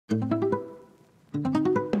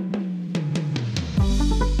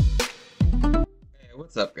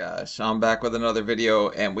What's up, guys? I'm back with another video,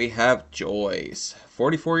 and we have Joyce.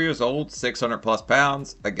 44 years old, 600 plus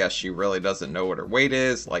pounds. I guess she really doesn't know what her weight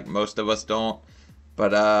is, like most of us don't.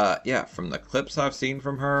 But yeah, from the clips I've seen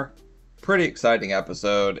from her, pretty exciting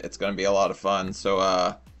episode. It's gonna be a lot of fun. So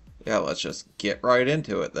yeah, let's just get right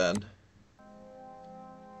into it then.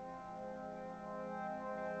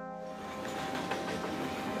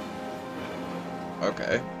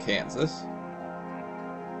 Okay, Kansas.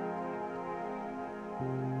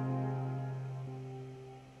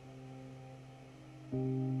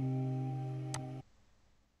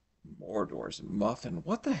 Mordor's muffin.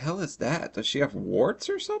 What the hell is that? Does she have warts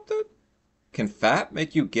or something? Can fat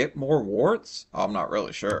make you get more warts? I'm not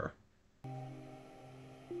really sure.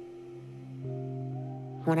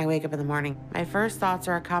 When I wake up in the morning, my first thoughts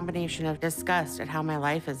are a combination of disgust at how my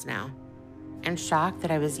life is now and shock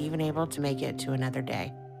that I was even able to make it to another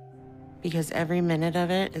day. Because every minute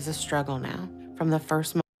of it is a struggle now, from the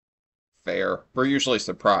first Fair. We're usually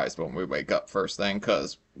surprised when we wake up first thing,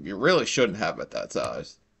 because you really shouldn't have it that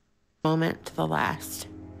size. moment to the last.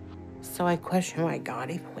 So I question why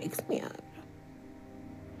God even wakes me up.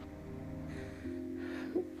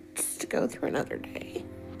 Just to go through another day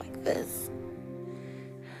like this.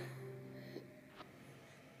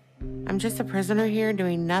 I'm just a prisoner here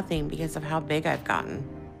doing nothing because of how big I've gotten.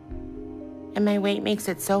 And my weight makes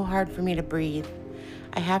it so hard for me to breathe.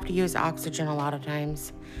 I have to use oxygen a lot of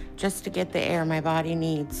times just to get the air my body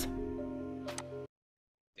needs.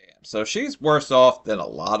 Damn. So she's worse off than a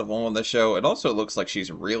lot of them on the show. It also looks like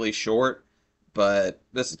she's really short, but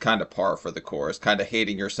this is kind of par for the course. Kind of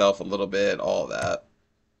hating yourself a little bit, all that.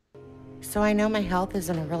 So I know my health is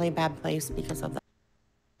in a really bad place because of that.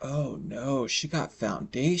 Oh no, she got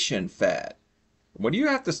foundation fat. When you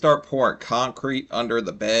have to start pouring concrete under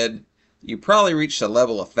the bed, you probably reached a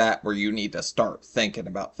level of fat where you need to start thinking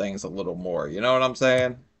about things a little more. You know what I'm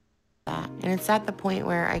saying? And it's at the point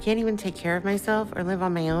where I can't even take care of myself or live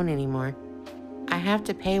on my own anymore. I have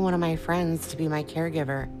to pay one of my friends to be my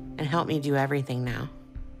caregiver and help me do everything now.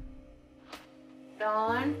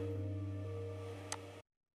 Dawn?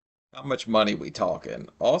 How much money we talking?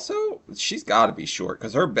 Also, she's got to be short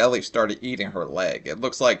because her belly started eating her leg. It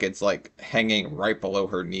looks like it's like hanging right below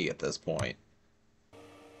her knee at this point.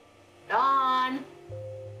 Dawn?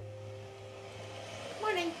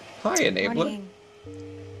 Morning. Hi, enabler. Morning.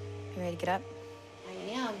 You ready to get up?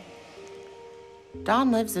 I am.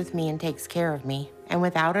 Dawn lives with me and takes care of me. And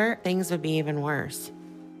without her, things would be even worse.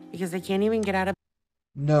 Because I can't even get out of...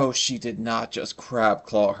 No, she did not just crab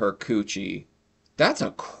claw her coochie. That's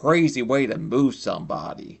a crazy way to move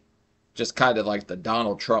somebody. Just kind of like the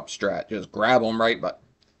Donald Trump strat. Just grab them right by...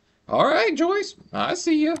 All right, Joyce. I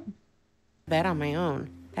see you. bed on my own.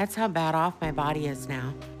 That's how bad off my body is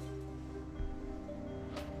now.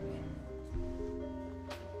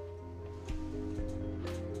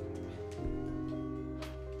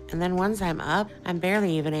 And then once I'm up, I'm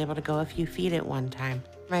barely even able to go a few feet at one time.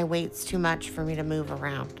 My weight's too much for me to move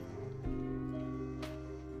around.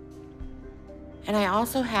 And I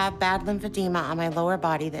also have bad lymphedema on my lower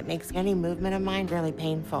body that makes any movement of mine really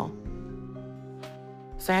painful.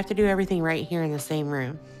 So I have to do everything right here in the same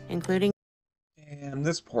room, including... Damn,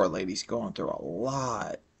 this poor lady's going through a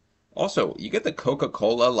lot. Also, you get the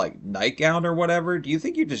Coca-Cola, like, nightgown or whatever. Do you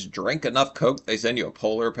think you just drink enough Coke, they send you a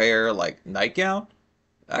polar bear, like, nightgown?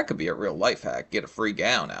 That could be a real life hack. Get a free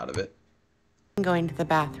gown out of it. going to the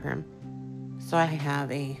bathroom. So I have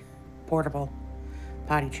a portable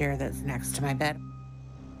potty chair that's next to my bed.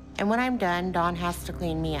 And when I'm done, Dawn has to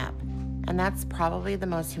clean me up. And that's probably the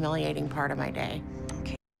most humiliating part of my day.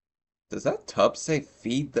 Does that tub say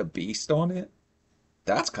feed the beast on it?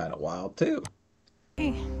 That's kind of wild, too.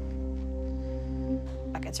 Okay.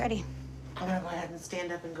 Bucket's ready. I'm gonna go ahead and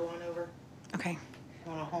stand up and go on over. Okay.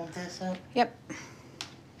 You wanna hold this up? Yep.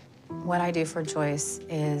 What I do for Joyce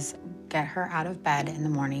is get her out of bed in the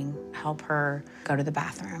morning, help her go to the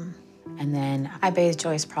bathroom. And then I bathe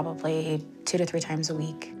Joyce probably 2 to 3 times a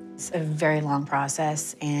week. It's a very long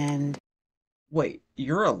process and... Wait,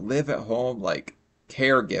 you're a live-at-home, like,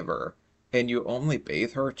 caregiver, and you only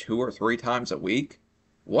bathe her 2 or 3 times a week?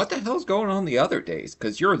 What the hell's going on the other days?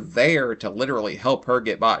 Because you're there to literally help her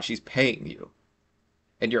get by. She's paying you.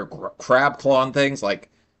 And you're crab clawing things like,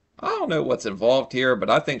 I don't know what's involved here,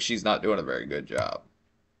 but I think she's not doing a very good job.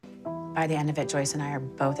 by the end of it, Joyce and I are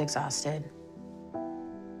both exhausted.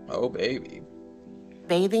 Oh, baby.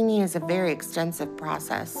 Bathing me is a very extensive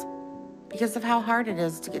process because of how hard it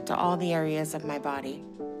is to get to all the areas of my body.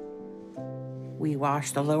 We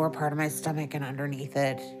wash the lower part of my stomach and underneath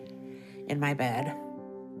it in my bed.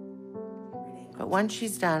 But once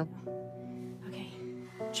she's done, Okay.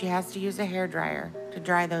 she has to use a hairdryer to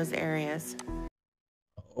dry those areas.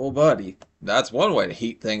 Oh, buddy, that's one way to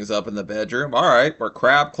heat things up in the bedroom. All right, we're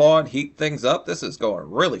crab clawing, heat things up. This is going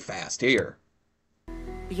really fast here.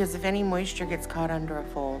 Because if any moisture gets caught under a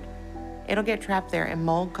fold, it'll get trapped there and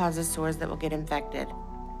mold causes sores that will get infected.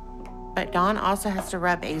 But Dawn also has to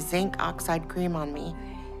rub a zinc oxide cream on me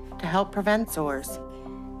to help prevent sores.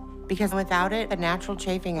 Because without it, the natural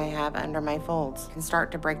chafing I have under my folds can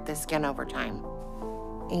start to break the skin over time.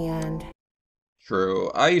 And True.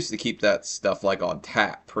 I used to keep that stuff like on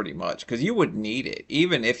tap pretty much because you would need it.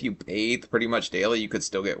 Even if you bathed pretty much daily, you could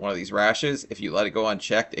still get one of these rashes. If you let it go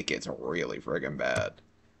unchecked, it gets really friggin' bad.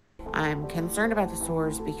 I'm concerned about the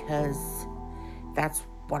sores because that's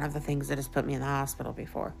one of the things that has put me in the hospital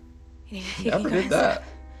before. Never did that.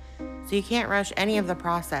 So you can't rush any of the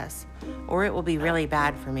process, or it will be really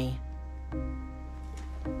bad for me.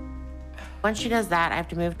 Once she does that, I have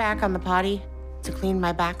to move back on the potty to clean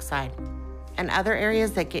my backside and other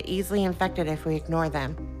areas that get easily infected if we ignore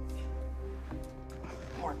them.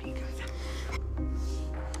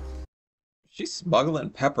 She's smuggling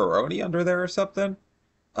pepperoni under there or something?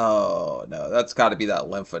 Oh, no, that's got to be that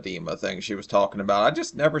lymphedema thing she was talking about. I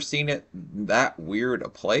just never seen it that weird a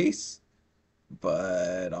place.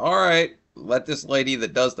 But, alright, let this lady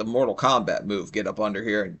that does the Mortal Kombat move get up under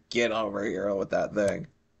here and get over here with that thing.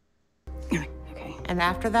 Okay. And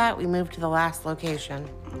after that, we move to the last location.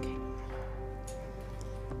 Okay.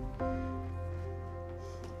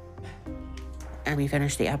 And we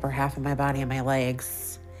finish the upper half of my body and my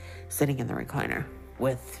legs sitting in the recliner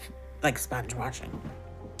with, like, sponge washing.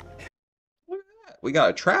 Look at that. We got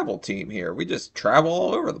a travel team here. We just travel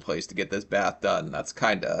all over the place to get this bath done. That's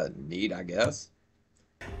kind of neat, I guess.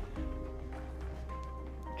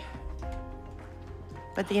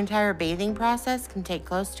 But the entire bathing process can take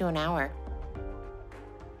close to an hour.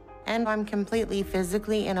 And I'm completely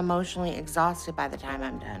physically and emotionally exhausted by the time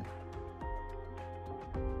I'm done.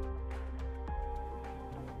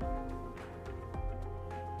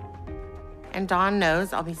 And Dawn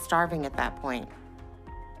knows I'll be starving at that point.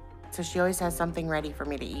 So she always has something ready for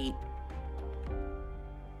me to eat.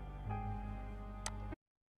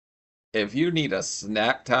 If you need a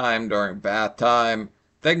snack time during bath time,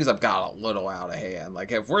 things have got a little out of hand.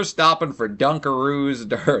 Like if we're stopping for Dunkaroos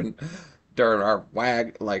during our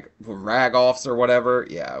rag offs or whatever,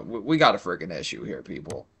 yeah, we got a freaking issue here,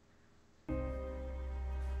 people.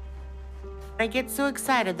 I get so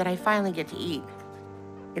excited that I finally get to eat.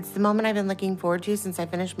 It's the moment I've been looking forward to since I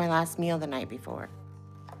finished my last meal the night before.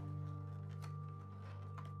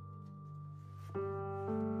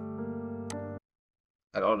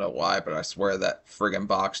 I don't know why, but I swear that friggin'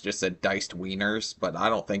 box just said diced wieners, but I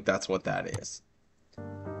don't think that's what that is.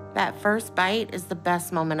 That first bite is the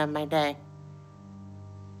best moment of my day.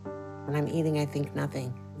 When I'm eating, I think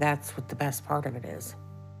nothing. That's what the best part of it is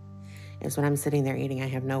when I'm sitting there eating, I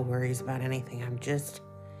have no worries about anything. I'm just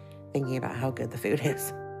thinking about how good the food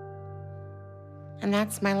is. And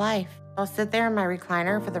that's my life. I'll sit there in my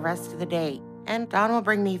recliner for the rest of the day, and Dawn will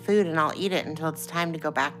bring me food and I'll eat it until it's time to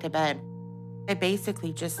go back to bed. I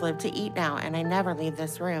basically just live to eat now, and I never leave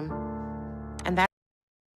this room. And that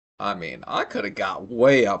I mean, I could have got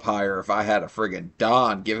way up higher if I had a friggin'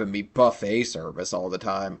 Dawn giving me buffet service all the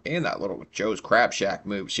time, and that little Joe's Crab Shack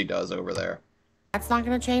move she does over there. That's not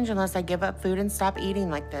gonna change unless I give up food and stop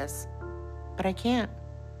eating like this. But I can't.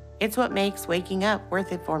 It's what makes waking up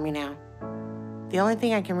worth it for me now. The only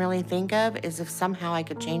thing I can really think of is if somehow I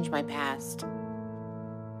could change my past.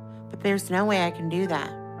 But there's no way I can do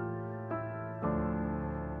that.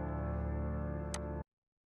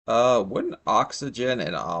 Wouldn't oxygen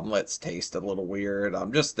and omelets taste a little weird?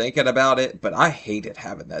 I'm just thinking about it, but I hated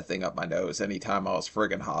having that thing up my nose anytime I was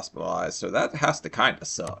friggin' hospitalized, so that has to kinda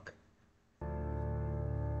suck.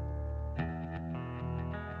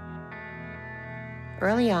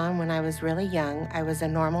 Early on, when I was really young, I was a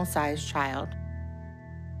normal-sized child.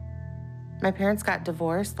 My parents got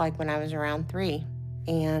divorced like when I was around 3,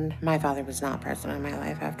 and my father was not present in my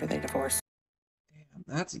life after they divorced.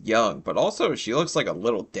 That's young, but also she looks like a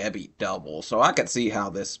little Debbie double, so I could see how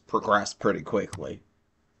this progressed pretty quickly.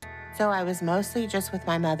 So I was mostly just with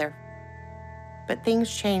my mother. But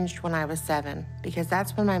things changed when I was 7, because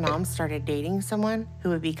that's when my mom started dating someone who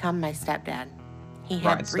would become my stepdad. He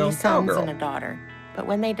had 3 Rhinestone sons cowgirl. and a daughter. But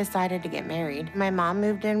when they decided to get married, my mom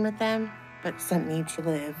moved in with them, but sent me to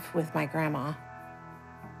live with my grandma.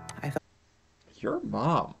 Your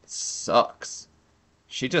mom sucks.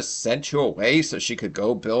 She just sent you away so she could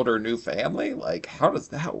go build her new family? Like, how does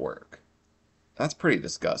that work? That's pretty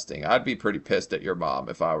disgusting. I'd be pretty pissed at your mom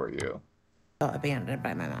if I were you. Felt abandoned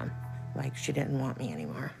by my mom, like she didn't want me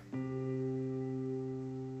anymore.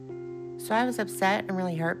 So I was upset and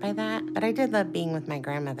really hurt by that, but I did love being with my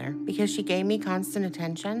grandmother because she gave me constant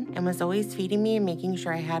attention and was always feeding me and making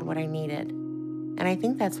sure I had what I needed. And I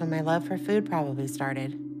think that's when my love for food probably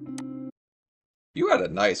started. You had a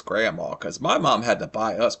nice grandma, 'cause my mom had to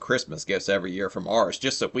buy us Christmas gifts every year from ours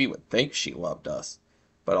just so we would think she loved us.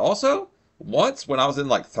 But also, once when I was in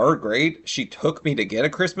like third grade, she took me to get a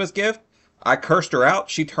Christmas gift. I cursed her out.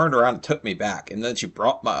 She turned around and took me back, and then she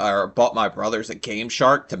bought my brothers a Game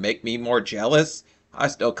Shark to make me more jealous. I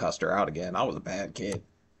still cussed her out again. I was a bad kid.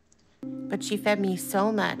 But she fed me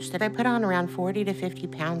so much that I put on around 40 to 50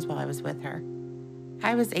 pounds while I was with her.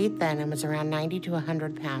 I was 8 then and was around 90 to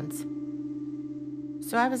 100 pounds.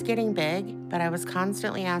 So I was getting big, but I was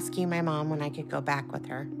constantly asking my mom when I could go back with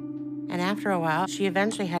her. And after a while, she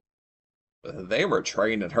eventually had They were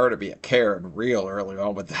training her to be a Karen real early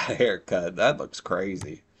on with that haircut. That looks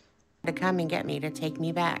crazy. to come and get me to take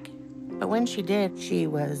me back. But when she did, she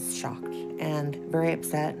was shocked and very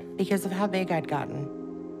upset because of how big I'd gotten.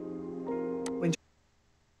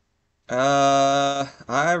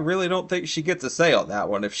 I really don't think she gets a say on that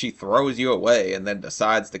one if she throws you away and then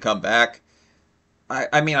decides to come back.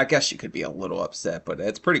 I mean, I guess she could be a little upset, but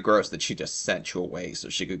it's pretty gross that she just sent you away so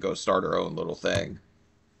she could go start her own little thing.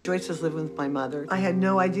 Joyce was living with my mother. I had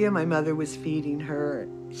no idea my mother was feeding her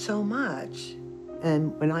so much.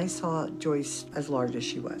 And when I saw Joyce as large as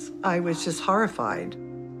she was, I was just horrified.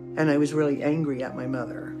 And I was really angry at my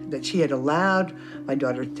mother that she had allowed my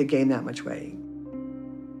daughter to gain that much weight.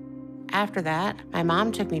 After that, my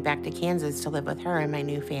mom took me back to Kansas to live with her and my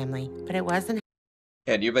new family. But it wasn't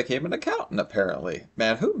And you became an accountant, apparently.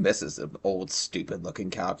 Man, who misses them old, stupid-looking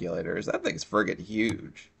calculators? That thing's friggin'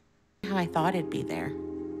 huge. how I thought it'd be there,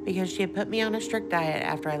 because she had put me on a strict diet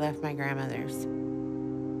after I left my grandmother's.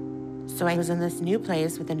 So I was in this new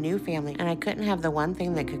place with a new family, and I couldn't have the one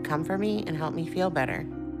thing that could comfort me and help me feel better.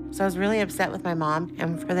 So I was really upset with my mom,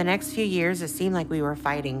 and for the next few years, it seemed like we were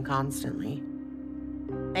fighting constantly.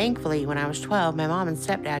 Thankfully, when I was 12, my mom and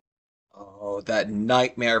stepdad Oh, that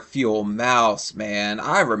nightmare fuel mouse, man.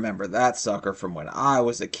 I remember that sucker from when I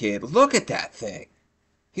was a kid. Look at that thing.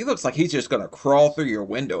 He looks like he's just gonna crawl through your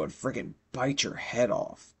window and friggin' bite your head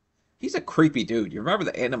off. He's a creepy dude. You remember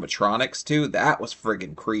the animatronics too? That was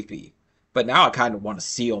friggin' creepy. But now I kind of want to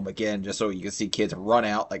see them again just so you can see kids run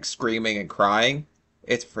out like screaming and crying.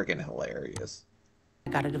 It's friggin' hilarious.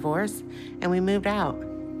 got a divorce, and we moved out.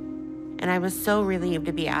 And I was so relieved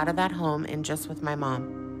to be out of that home and just with my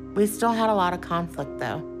mom. We still had a lot of conflict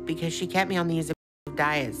though, because she kept me on these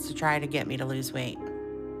diets to try to get me to lose weight.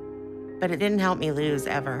 But it didn't help me lose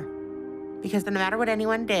ever, because no matter what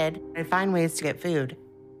anyone did, I'd find ways to get food.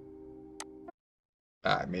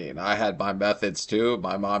 I mean, I had my methods too.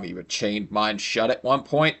 My mom even chained mine shut at one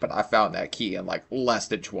point, but I found that key in like less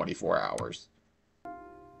than 24 hours.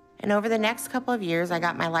 And over the next couple of years, I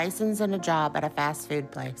got my license and a job at a fast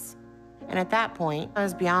food place. And at that point, I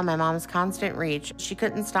was beyond my mom's constant reach. She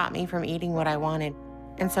couldn't stop me from eating what I wanted.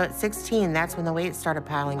 And so at 16, that's when the weight started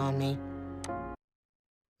piling on me.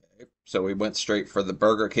 So we went straight for the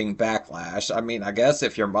Burger King backlash. I mean, I guess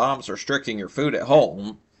if your mom's restricting your food at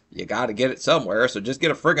home, you gotta get it somewhere, so just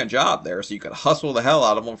get a friggin' job there so you can hustle the hell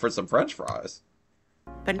out of them for some french fries.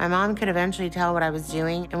 But my mom could eventually tell what I was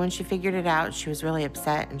doing, and when she figured it out, she was really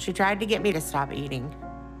upset, and she tried to get me to stop eating.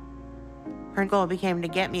 Her goal became to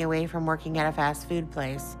get me away from working at a fast food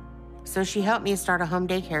place. So she helped me start a home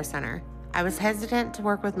daycare center. I was hesitant to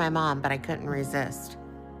work with my mom, but I couldn't resist,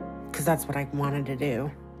 because that's what I wanted to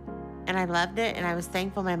do. And I loved it, and I was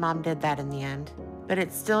thankful my mom did that in the end. But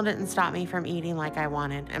it still didn't stop me from eating like I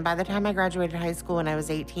wanted. And by the time I graduated high school when I was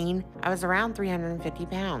 18, I was around 350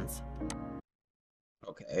 pounds.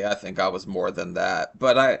 Okay, I think I was more than that.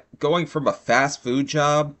 But going from a fast food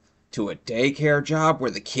job to a daycare job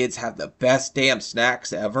where the kids have the best damn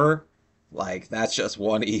snacks ever, like, that's just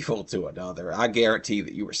one evil to another. I guarantee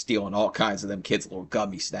that you were stealing all kinds of them kids' little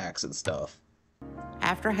gummy snacks and stuff.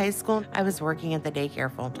 After high school, I was working at the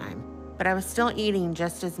daycare full-time, but I was still eating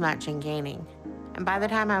just as much and gaining. And by the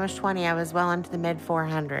time I was 20, I was well into the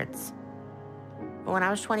mid-400s. But when I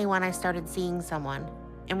was 21, I started seeing someone.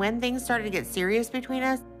 And when things started to get serious between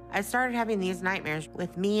us, I started having these nightmares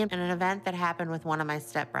with me and an event that happened with one of my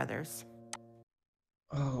stepbrothers.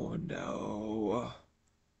 Oh no.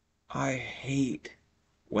 I hate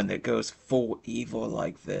when it goes full evil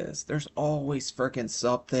like this. There's always frickin'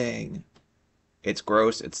 something. It's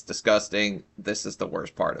gross, it's disgusting. This is the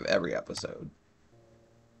worst part of every episode.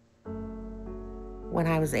 When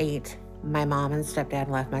I was 8, my mom and stepdad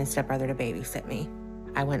left my stepbrother to babysit me.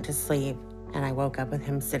 I went to sleep, and I woke up with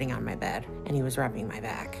him sitting on my bed, and he was rubbing my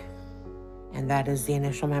back. And that is the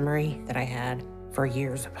initial memory that I had for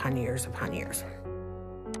years upon years upon years.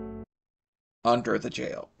 Under the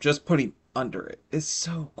jail. Just putting under it is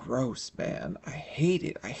so gross, man. I hate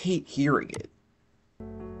it. I hate hearing it.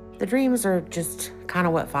 The dreams are just kind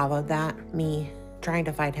of what followed that. Me trying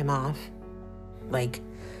to fight him off. Like,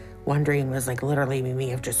 one dream was like literally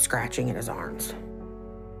me of just scratching at his arms.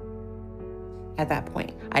 At that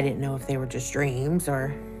point, I didn't know if they were just dreams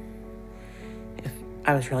or if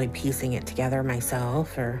I was really piecing it together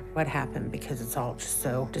myself or what happened, because it's all just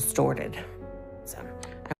so distorted. So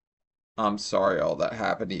I'm sorry all that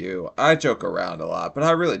happened to you. I joke around a lot, but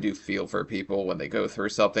I really do feel for people when they go through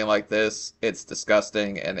something like this. It's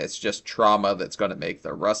disgusting, and it's just trauma that's going to make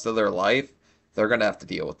the rest of their life. They're going to have to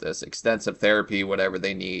deal with this. Extensive therapy, whatever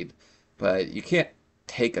they need. But you can't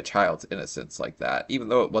take a child's innocence like that. Even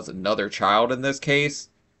though it was another child in this case,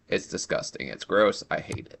 it's disgusting. It's gross. I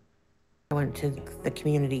hate it. I went to the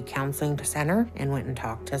community counseling center and went and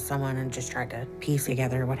talked to someone and just tried to piece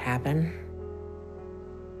together what happened.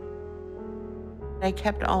 I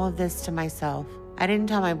kept all of this to myself. I didn't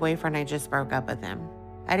tell my boyfriend I just broke up with him.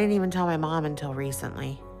 I didn't even tell my mom until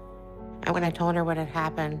recently. And when I told her what had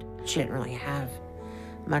happened, she didn't really have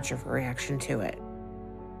much of a reaction to it.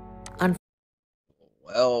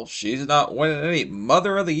 Well, she's not winning any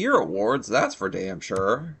Mother of the Year awards, that's for damn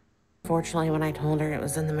sure. Unfortunately, when I told her it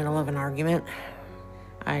was in the middle of an argument,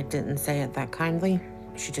 I didn't say it that kindly.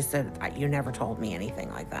 She just said, "You never told me anything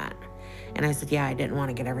like that." And I said, yeah, I didn't want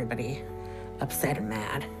to get everybody upset and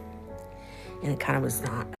mad. And it kind of was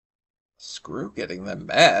not. Screw getting them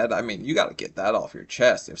mad. I mean, you gotta get that off your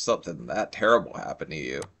chest if something that terrible happened to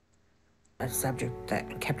you. A subject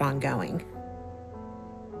that kept on going.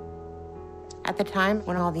 At the time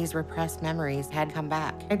when all these repressed memories had come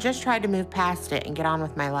back, I just tried to move past it and get on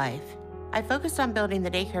with my life. I focused on building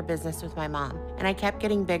the daycare business with my mom, and I kept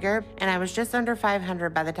getting bigger, and I was just under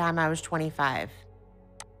 500 by the time I was 25.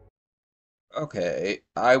 Okay,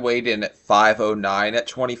 I weighed in at 509 at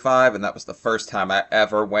 25, and that was the first time I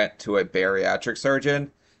ever went to a bariatric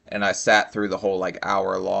surgeon. And I sat through the whole like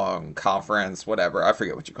hour-long conference, whatever, I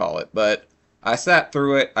forget what you call it, but I sat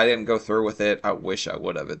through it. I didn't go through with it. I wish I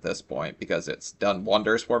would have at this point because it's done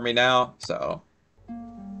wonders for me now, so.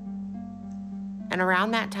 And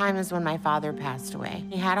around that time is when my father passed away.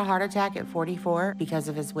 He had a heart attack at 44 because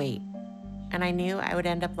of his weight. And I knew I would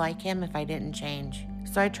end up like him if I didn't change.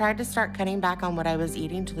 So I tried to start cutting back on what I was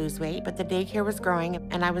eating to lose weight, but the daycare was growing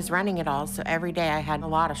and I was running it all, so every day I had a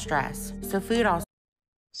lot of stress. So food also.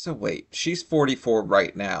 So wait, she's 44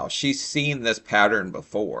 right now. She's seen this pattern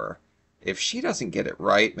before. If she doesn't get it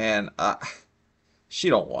right, man, she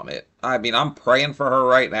don't want it. I mean, I'm praying for her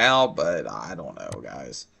right now, but I don't know,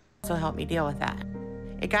 guys. Also helped me deal with that.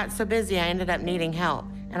 It got so busy I ended up needing help,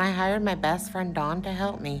 and I hired my best friend Dawn to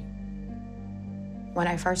help me. When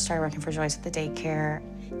I first started working for Joyce at the daycare,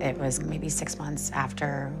 it was maybe 6 months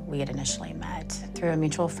after we had initially met through a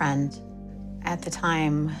mutual friend. At the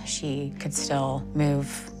time, she could still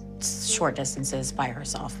move short distances by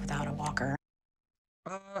herself without a walker.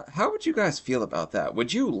 How would you guys feel about that?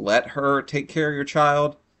 Would you let her take care of your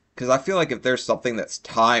child? Because I feel like if there's something that's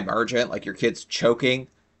time urgent, like your kid's choking,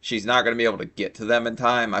 she's not going to be able to get to them in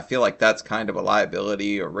time. I feel like that's kind of a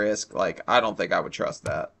liability or risk. Like, I don't think I would trust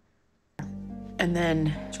that. And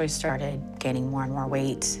then Joyce started gaining more and more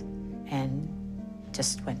weight and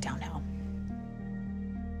just went downhill.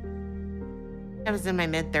 I was in my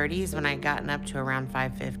mid-30s when I'd gotten up to around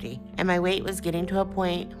 550, and my weight was getting to a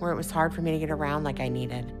point where it was hard for me to get around like I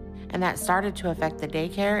needed. And that started to affect the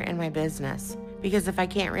daycare and my business, because if I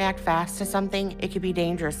can't react fast to something, it could be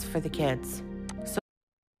dangerous for the kids.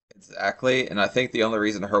 Exactly, and I think the only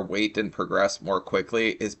reason her weight didn't progress more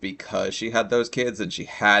quickly is because she had those kids and she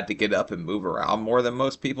had to get up and move around more than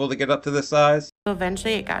most people to get up to this size. So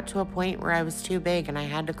eventually it got to a point where I was too big and I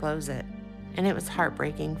had to close it. And it was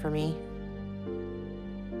heartbreaking for me.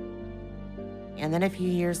 And then a few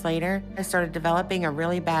years later, I started developing a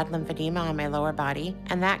really bad lymphedema on my lower body,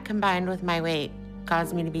 and that combined with my weight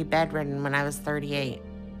caused me to be bedridden when I was 38.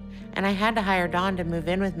 And I had to hire Dawn to move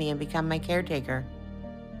in with me and become my caretaker.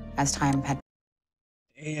 As time had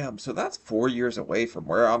Damn, so that's 4 years away from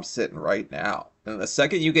where I'm sitting right now. And the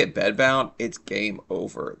second you get bedbound, it's game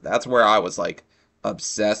over. That's where I was like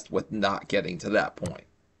obsessed with not getting to that point.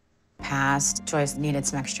 passed, Joyce needed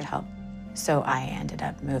some extra help. So I ended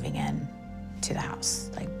up moving in to the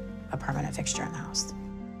house, like a permanent fixture in the house.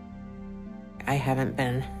 I haven't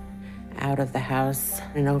been out of the house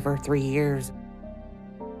in over 3 years.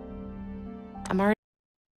 I'm already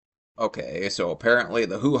Okay, so apparently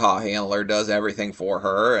the hoo-ha handler does everything for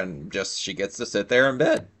her and just she gets to sit there in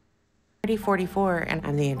bed. 44, and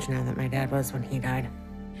I'm the age now that my dad was when he died.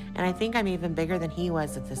 And I think I'm even bigger than he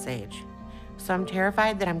was at this age. So I'm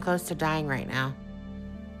terrified that I'm close to dying right now.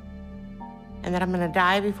 And that I'm gonna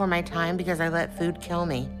die before my time because I let food kill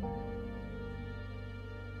me.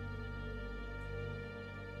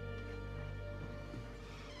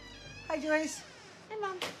 Hi, Joyce. Hey,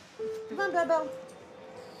 Mom. Come on, Bubba.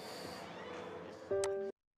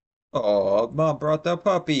 Oh, Mom brought the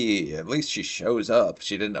puppy. At least she shows up.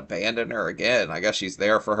 She didn't abandon her again. I guess she's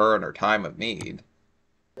there for her in her time of need.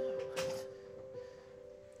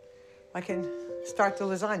 I can start the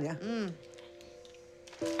lasagna.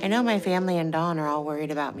 I know my family and Dawn are all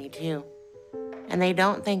worried about me too. And they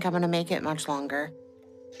don't think I'm gonna make it much longer.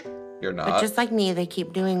 You're But not? just like me, they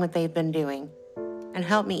keep doing what they've been doing. And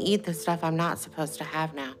help me eat the stuff I'm not supposed to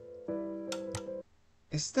have now.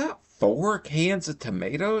 Is that 4 cans of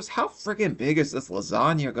tomatoes? How friggin' big is this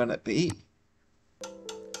lasagna gonna be?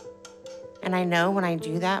 And I know when I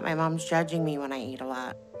do that, my mom's judging me when I eat a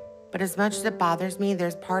lot. But as much as it bothers me,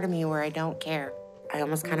 there's part of me where I don't care. I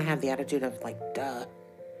almost kind of have the attitude of like, duh.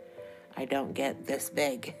 I don't get this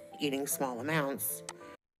big eating small amounts.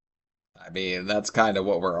 I mean, that's kind of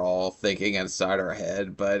what we're all thinking inside our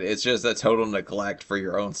head, but it's just a total neglect for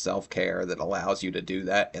your own self-care that allows you to do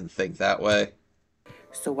that and think that way.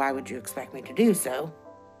 So why would you expect me to do so?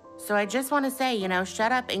 So I just want to say,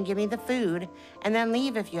 shut up and give me the food and then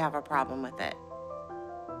leave if you have a problem with it.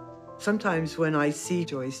 Sometimes when I see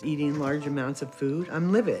Joyce eating large amounts of food,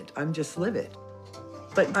 I'm livid. I'm just livid.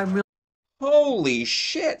 But I'm really Holy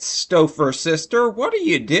shit, Stouffer sister, what are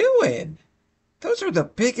you doing? Those are the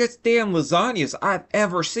biggest damn lasagnas I've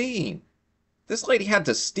ever seen. This lady had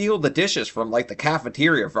to steal the dishes from, like, the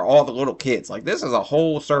cafeteria for all the little kids. Like, this is a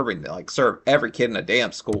whole serving that, like, serve every kid in a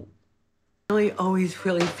damn school. always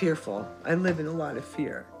really fearful. I live in a lot of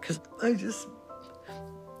fear because I just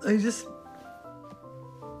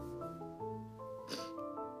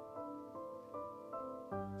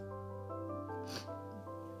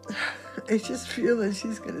feel that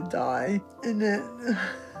she's gonna die and that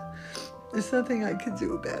there's nothing I can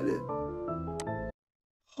do about it.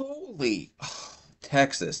 Holy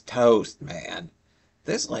Texas toast, man.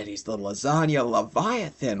 This lady's the lasagna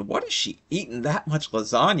leviathan. What is she eating that much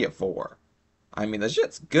lasagna for? I mean, the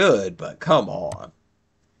shit's good, but come on.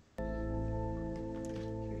 Here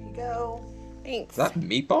you go. Thanks. Is that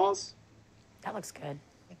meatballs? That looks good.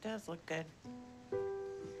 It does look good.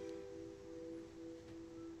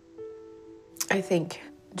 I think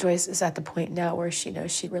Joyce is at the point now where she knows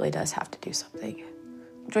she really does have to do something.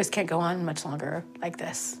 Joyce can't go on much longer like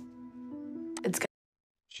this. It's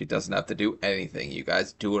She doesn't have to do anything. You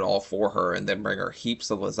guys do it all for her and then bring her heaps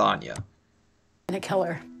of lasagna. gonna kill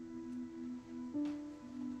her.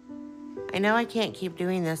 I know I can't keep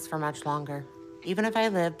doing this for much longer. Even if I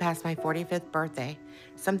live past my 45th birthday,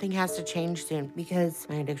 something has to change soon because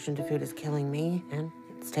my addiction to food is killing me and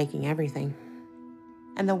it's taking everything.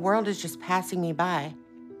 And the world is just passing me by.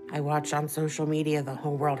 I watch on social media the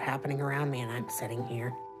whole world happening around me and I'm sitting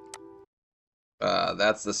here.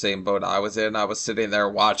 That's the same boat I was in. I was sitting there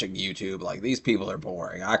watching YouTube, like, these people are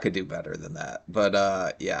boring. I could do better than that.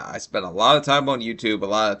 But, yeah, I spent a lot of time on YouTube, a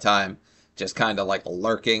lot of time just kind of, like,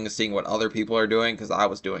 lurking, seeing what other people are doing, because I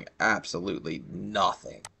was doing absolutely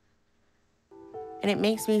nothing. And it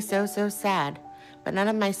makes me so sad. But none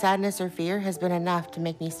of my sadness or fear has been enough to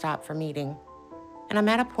make me stop from eating. And I'm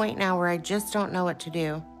at a point now where I just don't know what to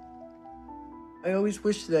do. I always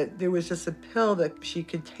wish that there was just a pill that she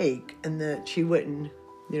could take and that she wouldn't,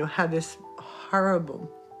 have this horrible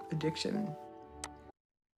addiction.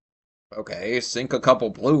 Okay, sink a couple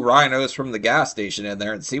blue rhinos from the gas station in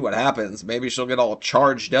there and see what happens. Maybe she'll get all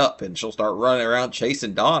charged up and she'll start running around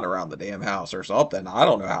chasing Dawn around the damn house or something. I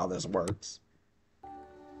don't know how this works.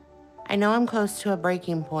 I know I'm close to a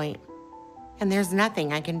breaking point, and there's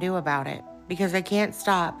nothing I can do about it because I can't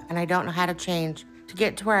stop and I don't know how to change to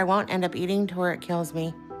get to where I won't end up eating to where it kills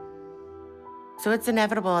me. So it's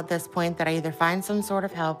inevitable at this point that I either find some sort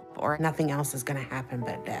of help or nothing else is gonna happen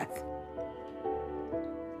but death.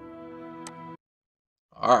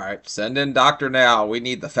 Alright, send in Dr. Now. We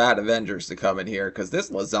need the Fat Avengers to come in here, because this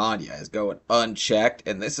lasagna is going unchecked,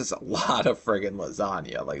 and this is a lot of friggin'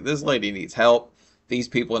 lasagna. Like, this lady needs help. These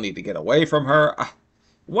people need to get away from her.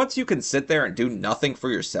 Once you can sit there and do nothing for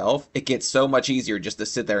yourself, it gets so much easier just to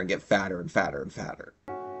sit there and get fatter and fatter and fatter.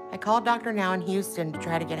 I called Dr. Now in Houston to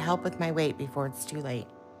try to get help with my weight before it's too late.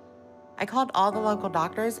 I called all the local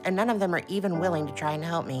doctors, and none of them are even willing to try and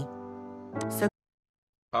help me. So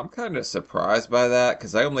I'm kind of surprised by that,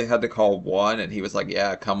 because I only had to call one, and he was like,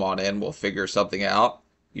 yeah, come on in, we'll figure something out.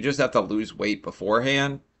 You just have to lose weight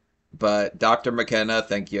beforehand. But Dr. McKenna,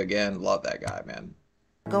 thank you again. Love that guy, man.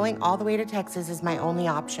 Going all the way to Texas is my only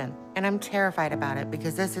option, and I'm terrified about it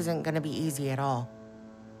because this isn't going to be easy at all.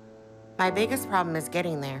 My biggest problem is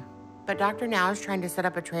getting there, but Dr. Now is trying to set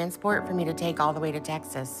up a transport for me to take all the way to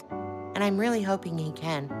Texas, and I'm really hoping he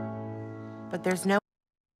can. But there's no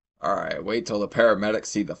Alright, wait till the paramedics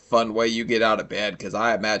see the fun way you get out of bed, because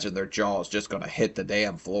I imagine their jaw's just gonna hit the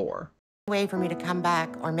damn floor. way for me to come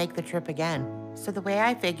back or make the trip again. So the way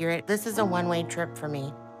I figure it, this is a one-way trip for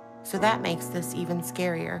me. So that makes this even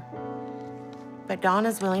scarier. But Dawn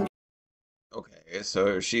is willing Okay,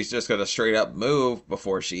 so she's just gonna straight up move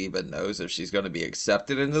before she even knows if she's gonna be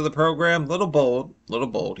accepted into the program. Little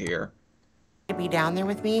bold here. to be down there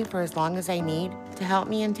with me for as long as I need to help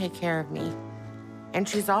me and take care of me. And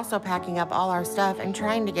she's also packing up all our stuff and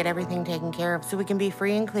trying to get everything taken care of so we can be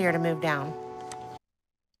free and clear to move down.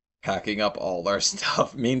 Packing up all our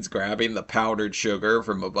stuff means grabbing the powdered sugar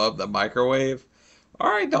from above the microwave.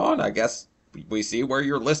 Alright, Dawn, I guess we see where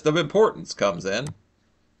your list of importance comes in.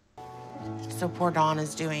 So poor Dawn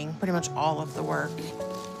is doing pretty much all of the work.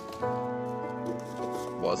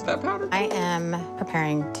 Was that powder? I am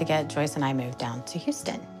preparing to get Joyce and I moved down to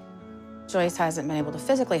Houston. Joyce hasn't been able to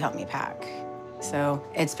physically help me pack, so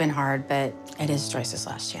it's been hard, but it is Joyce's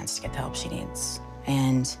last chance to get the help she needs.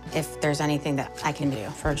 And if there's anything that I can do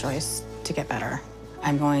for Joyce to get better,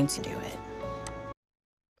 I'm going to do it.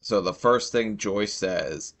 So the first thing Joyce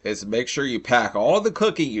says is make sure you pack all the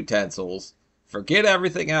cooking utensils. Forget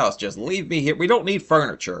everything else. Just leave me here. We don't need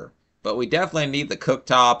furniture, but we definitely need the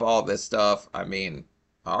cooktop, all this stuff. I mean,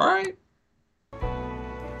 all right.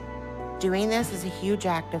 Doing this is a huge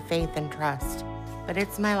act of faith and trust, but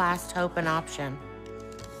it's my last hope and option.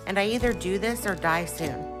 And I either do this or die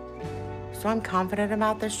soon. So I'm confident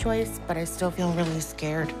about this choice, but I still feel really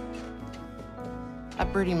scared.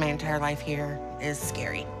 Uprooting my entire life here is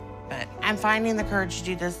scary, but I'm finding the courage to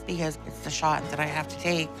do this because it's the shot that I have to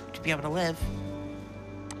take to be able to live.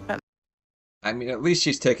 I mean, at least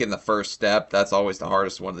she's taking the first step. That's always the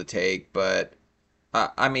hardest one to take, but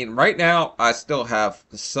I mean, right now, I still have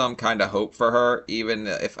some kind of hope for her, even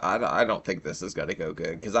if I don't think this is going to go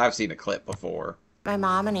good, because I've seen a clip before. My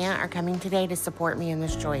mom and aunt are coming today to support me in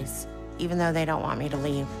this choice, even though they don't want me to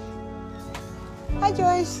leave. Hi,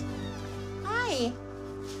 Joyce. Hi.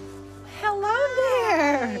 Hello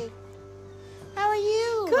there. How are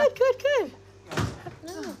you? Good, good, good.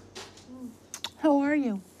 How are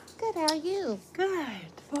you? Good, how are you? Good.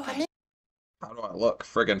 Boy. How do I look?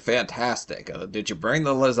 Friggin' fantastic. Did you bring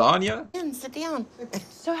the lasagna? Sit down.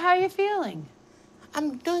 So how are you feeling?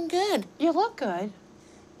 I'm doing good. You look good.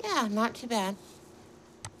 Yeah, not too bad.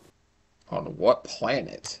 On what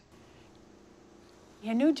planet?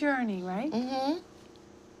 Your new journey, right? Mm-hmm.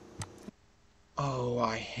 Oh,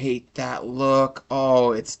 I hate that look.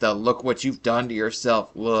 Oh, it's the look what you've done to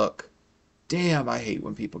yourself look. Damn, I hate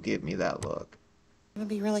when people give me that look. It'll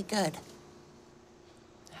be really good.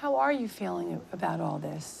 How are you feeling about all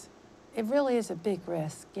this? It really is a big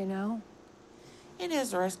risk, you know? It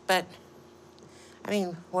is a risk, but I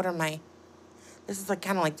mean, what am I? This is like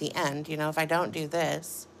kind of like the end, you know? If I don't do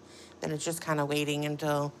this, then it's just kind of waiting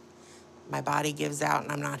until my body gives out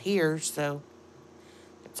and I'm not here, so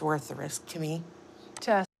it's worth the risk to me.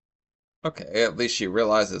 Just Okay, at least she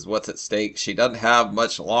realizes what's at stake. She doesn't have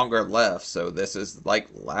much longer left, so this is like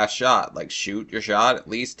last shot. Like, shoot your shot, at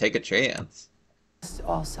least take a chance.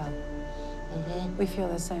 also. We feel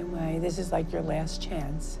the same way. This is like your last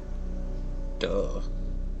chance. Duh.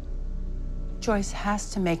 Joyce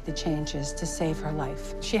has to make the changes to save her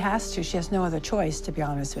life. She has to. She has no other choice, to be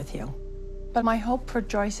honest with you. But my hope for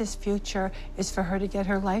Joyce's future is for her to get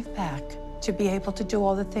her life back, to be able to do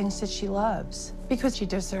all the things that she loves, because she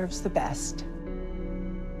deserves the best.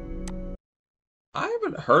 I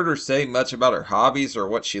haven't heard her say much about her hobbies or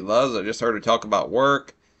what she loves. I just heard her talk about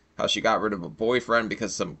work, how she got rid of a boyfriend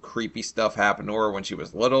because some creepy stuff happened to her when she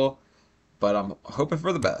was little. But I'm hoping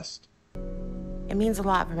for the best. It means a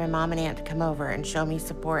lot for my mom and aunt to come over and show me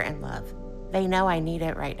support and love. They know I need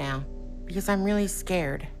it right now because I'm really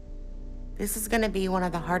scared. This is gonna be one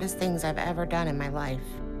of the hardest things I've ever done in my life.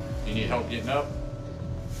 You need help getting up?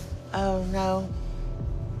 Oh, no.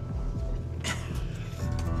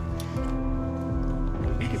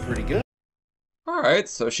 You did pretty good. Alright,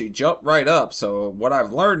 so she jumped right up. So what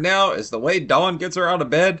I've learned now is the way Dawn gets her out of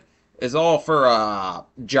bed is all for,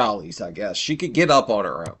 jollies, I guess. She could get up on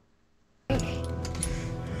her own.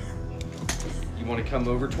 You want to come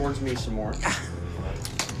over towards me some more?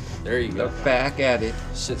 There you go. Look back at it.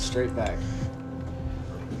 Sit straight back.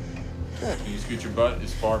 You scoot your butt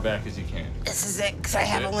as far back as you can. This is it, because I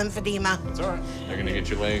have a lymphedema. That's all right. They're going to get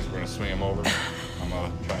your legs. We're going to swing them over. I'm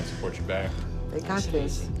going to try and support your back. They got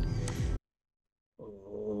this.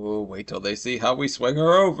 Oh, wait till they see how we swing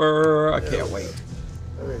her over. I can't wait.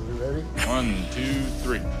 Okay, you ready? 1, 2,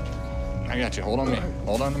 3. I got you. Hold on me.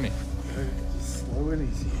 Hold on to me. Slow and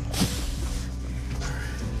easy.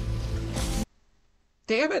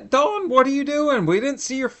 Damn it, Dawn, what are you doing? We didn't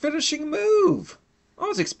see your finishing move. I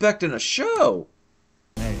was expecting a show.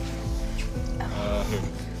 Hey. Here,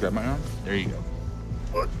 grab my arm. There you go.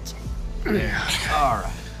 What? Yeah. All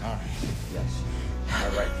right. All right. Yes. My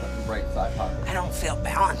right side pocket. I don't feel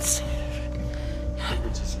balanced.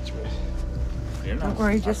 You're not. Don't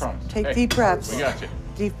worry, I just promise. take Hey, deep breaths. We got you.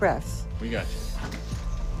 Deep breaths. We got you.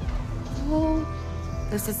 Oh,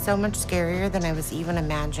 this is so much scarier than I was even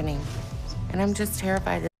imagining. And I'm just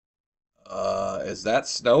terrified. Is that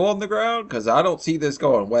snow on the ground? Because I don't see this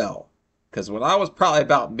going well. Because when I was probably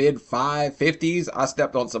about mid-50s, I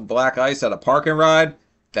stepped on some black ice at a parking ride.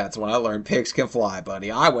 That's when I learned pigs can fly, buddy.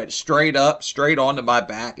 I went straight up, straight onto my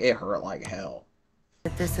back. It hurt like hell.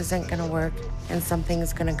 That this isn't gonna work and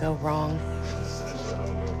something's gonna go wrong.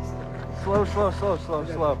 Slow, slow, slow, slow,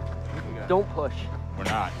 slow. Don't push. We're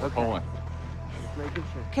not. We're pulling. Making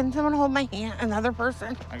sure. Can someone hold my hand? Another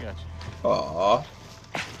person? I got you. Aw.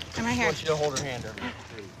 Come right I here. want you to hold her hand over.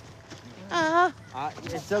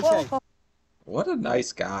 It's Whoa. okay. What a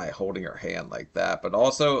nice guy holding her hand like that. But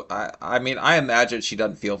also, I mean, I imagine she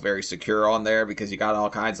doesn't feel very secure on there because you got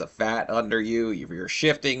all kinds of fat under you. You're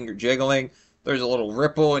shifting, you're jiggling. There's a little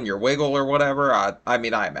ripple in your wiggle or whatever. I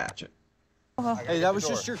mean, I imagine. Hey, that was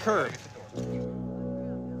just your curve.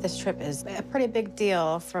 This trip is a pretty big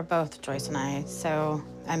deal for both Joyce and I, so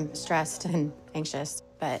I'm stressed and anxious,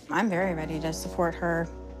 but I'm very ready to support her,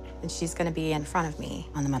 and she's gonna be in front of me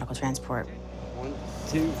on the medical transport. 1,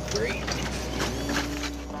 2, 3.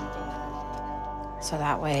 So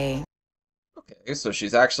that way, Okay, so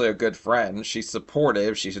she's actually a good friend. She's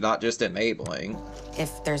supportive. She's not just enabling.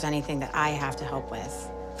 if there's anything that I have to help with,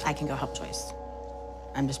 I can go help Joyce.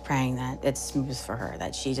 I'm just praying that it's smooth for her,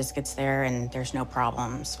 that she just gets there and there's no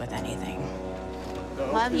problems with anything.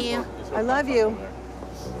 Love you. I love you.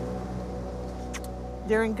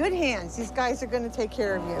 They're in good hands. These guys are going to take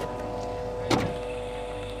care of you.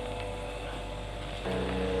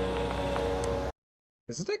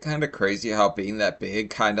 Isn't it kind of crazy how being that big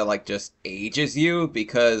kind of like just ages you?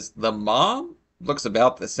 Because the mom looks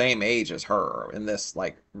about the same age as her in this,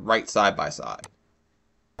 like, right side by side.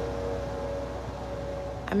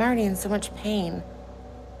 I'm already in so much pain,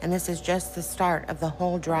 and this is just the start of the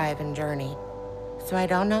whole drive and journey. So I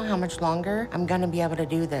don't know how much longer I'm gonna be able to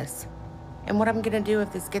do this, and what I'm gonna do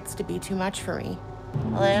if this gets to be too much for me.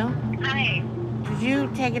 Hello? Hi. Did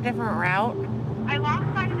you take a different route? I lost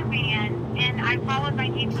sight of the van and I followed my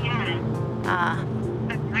GPS.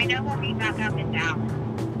 I know we'll be back up in Dallas.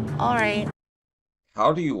 All right.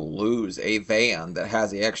 How do you lose a van that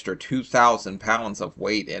has the extra 2,000 pounds of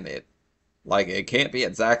weight in it? Like, it can't be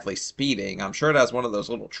exactly speeding. I'm sure it has one of those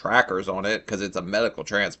little trackers on it because it's a medical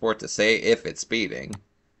transport to say if it's speeding.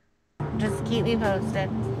 Just keep me posted.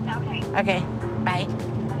 Okay. Okay, bye.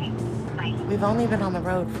 Okay. Bye. We've only been on the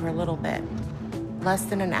road for a little bit. Less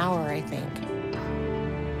than an hour, I think.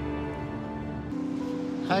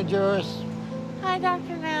 Hi, Joyce. Hi,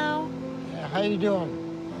 Dr. No. How you doing?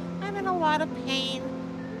 I'm in a lot of pain.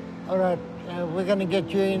 All right, we're gonna get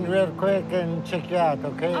you in real quick and check you out,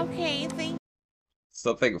 okay? Okay, thank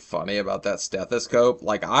Something funny about that stethoscope,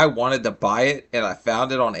 like, I wanted to buy it and I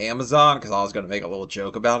found it on Amazon because I was going to make a little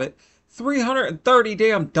joke about it. $330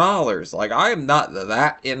 damn dollars. Like, I am not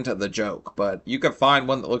that into the joke, but you can find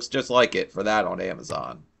one that looks just like it for that on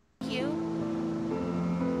Amazon. you.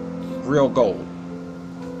 Real gold.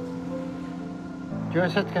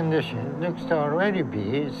 Joyce's condition looks to already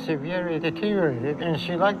be severely deteriorated, and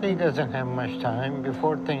she likely doesn't have much time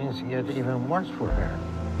before things get even worse for her.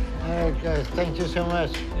 All right, guys, thank you so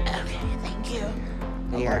much. Okay, thank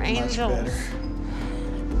you. You're angels.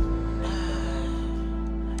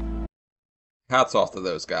 Hats off to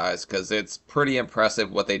those guys, because it's pretty impressive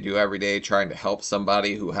what they do every day trying to help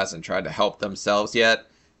somebody who hasn't tried to help themselves yet.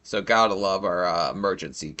 So gotta love our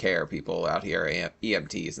emergency care people out here,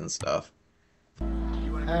 EMTs and stuff.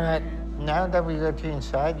 All right, now that we got you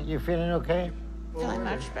inside, you feeling okay? Feeling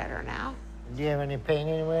much better now. Do you have any pain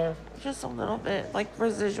anywhere? Just a little bit, like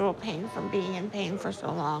residual pain from being in pain for so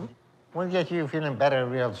long. We'll get you feeling better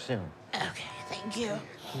real soon. Okay, thank you.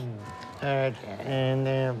 All right,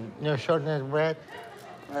 and no shortness of breath?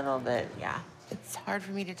 A little bit, yeah. It's hard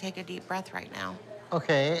for me to take a deep breath right now.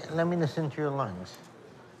 Okay, let me listen to your lungs.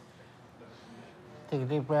 Take a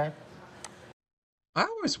deep breath. I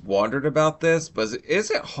always wondered about this, but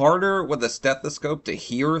is it harder with a stethoscope to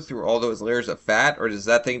hear through all those layers of fat, or does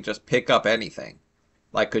that thing just pick up anything?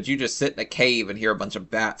 Like, could you just sit in a cave and hear a bunch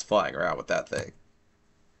of bats flying around with that thing?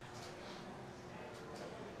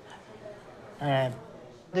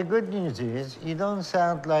 The good news is you don't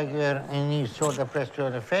sound like you're in any sort of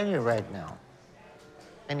restaurant failure right now.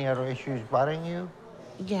 Any other issues bothering you?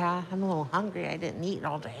 Yeah, I'm a little hungry. I didn't eat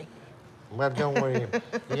all day. Well, don't worry.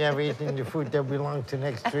 You have eaten the food that belongs to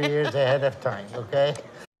next 3 years ahead of time, okay?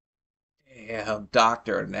 Damn,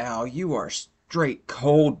 doctor, now you are straight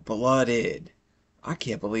cold-blooded. I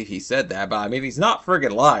can't believe he said that, but I mean, he's not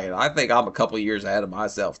friggin' lying. I think I'm a couple years ahead of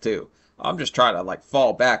myself, too. I'm just trying to, like,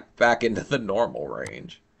 fall back into the normal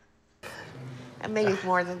range. And maybe it's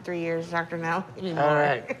more than 3 years, Dr. No. All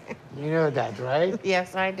right. You know that, right?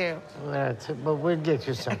 Yes, I do. But we'll get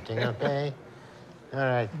you something, okay? All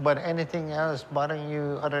right. But anything else bothering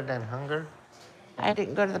you other than hunger? I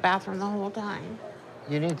didn't go to the bathroom the whole time.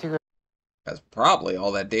 You need to go. That's probably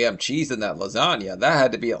all that damn cheese in that lasagna. That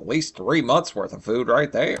had to be at least 3 months worth of food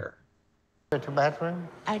right there. Go to the bathroom?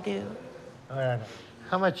 I do. All right.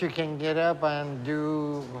 How much you can get up and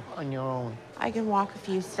do on your own? I can walk a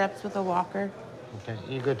few steps with a walker. Okay.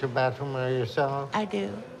 You go to the bathroom by yourself? I do.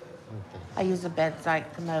 Okay. I use a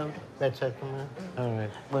bedside commode. Bedside commode? All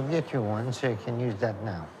right. We'll get you one so you can use that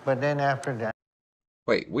now. But then after that,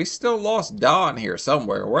 Wait, we still lost Dawn here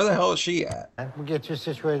somewhere. Where the hell is she at? we'll get you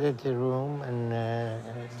situated in the room and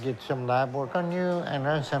get some lab work on you and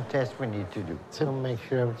run some tests we need to do. So make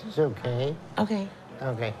sure everything's okay. Okay.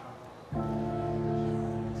 Okay.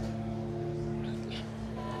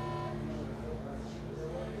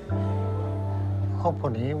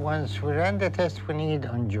 Hopefully, once we run the test we need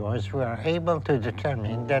on Joyce, we are able to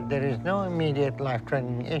determine that there is no immediate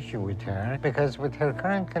life-threatening issue with her, because with her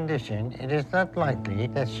current condition, it is not likely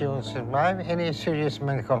that she will survive any serious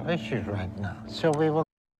medical issues right now. So we will...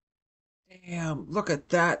 Damn, look at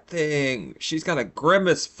that thing. She's got a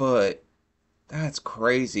grimace foot. That's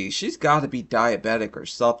crazy. She's got to be diabetic or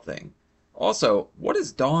something. Also, what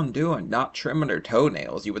is Dawn doing not trimming her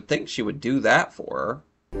toenails? You would think she would do that for her.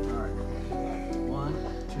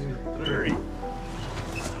 Three.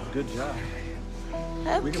 Good job.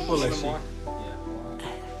 Okay. We can pull that sheet.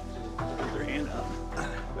 Put your hand up.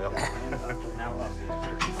 Well, now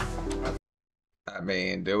up. I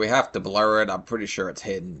mean, do we have to blur it? I'm pretty sure it's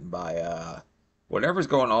hidden by, whatever's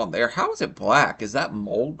going on there. How is it black? Is that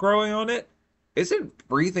mold growing on it? Isn't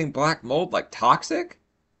breathing black mold, like, toxic?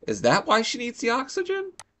 Is that why she needs the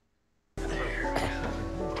oxygen?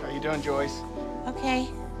 How you doing, Joyce? Okay.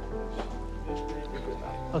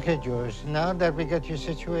 Okay, Joyce, now that we got you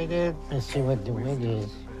situated, let's see what the weight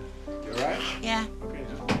is. You all right? Yeah. Okay,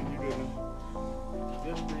 just breathe. You're good now.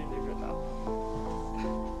 Just breathe. You're good now.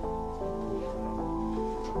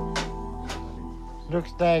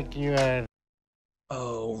 Looks like you are...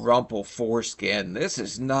 Oh, rumple foreskin, this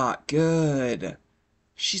is not good.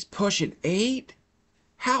 She's pushing 8?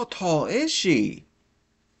 How tall is she?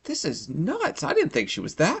 This is nuts. I didn't think she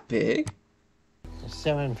was that big.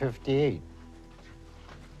 758.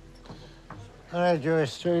 All right,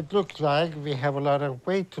 Joyce, so it looks like we have a lot of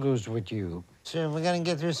weight to lose with you. So we're gonna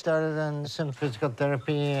get you started on some physical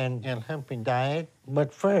therapy and healthy diet.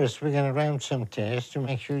 But first, we're gonna run some tests to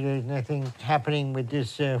make sure there's nothing happening with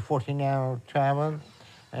this 14-hour travel,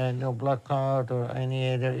 no blood clot or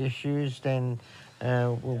any other issues. Then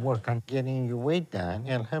we'll work on getting your weight down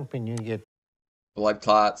and helping you get... Blood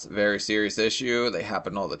clots, very serious issue. They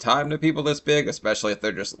happen all the time to people this big, especially if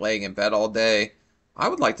they're just laying in bed all day. I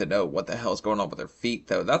would like to know what the hell's going on with their feet,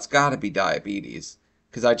 though. That's gotta be diabetes.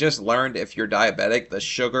 Because I just learned if you're diabetic, the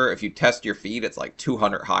sugar, if you test your feet, it's like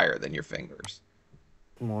 200 higher than your fingers.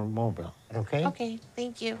 more mobile, okay? Okay,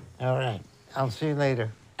 thank you. All right. I'll see you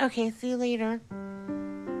later. Okay, see you later.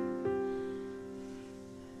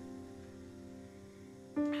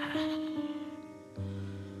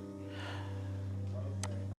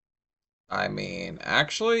 I mean,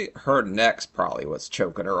 actually, her neck's probably what's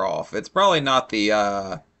choking her off. It's probably not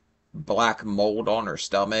the, black mold on her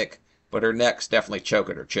stomach, but her neck's definitely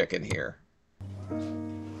choking her chicken here.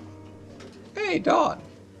 Hey, Dawn.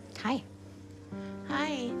 Hi.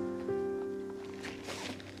 Hi.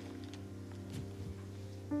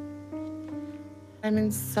 I'm in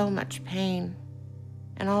so much pain,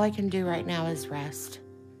 and all I can do right now is rest.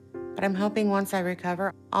 But I'm hoping once I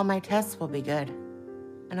recover, all my tests will be good,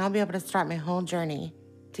 and I'll be able to start my whole journey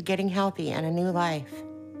to getting healthy and a new life.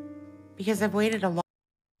 Because I've waited a long...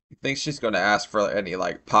 You think she's going to ask for any,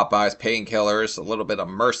 like, Popeye's painkillers, a little bit of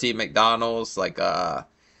Mercy McDonald's, like,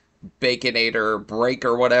 Baconator break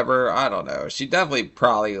or whatever? I don't know. She definitely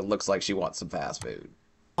probably looks like she wants some fast food.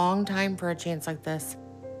 long time for a chance like this,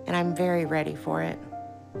 and I'm very ready for it.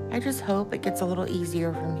 I just hope it gets a little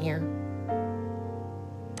easier from here.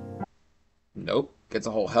 Nope. Gets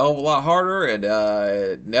a whole hell of a lot harder, and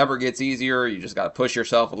it never gets easier. You just got to push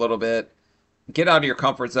yourself a little bit. Get out of your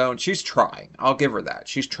comfort zone. She's trying. I'll give her that.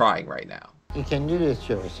 She's trying right now. You can do this,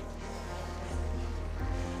 Joyce.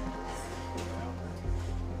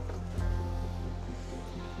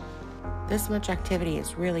 This much activity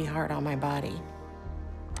is really hard on my body.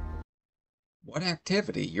 What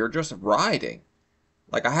activity? You're just riding.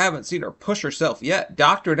 Like, I haven't seen her push herself yet.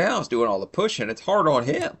 Dr. Now's doing all the pushing. It's hard on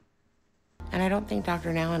him. And I don't think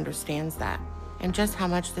Dr. Now understands that and just how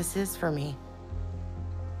much this is for me.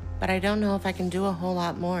 But I don't know if I can do a whole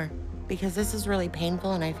lot more because this is really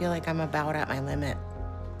painful and I feel like I'm about at my limit.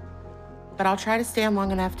 But I'll try to stand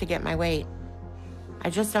long enough to get my weight. I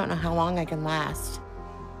just don't know how long I can last.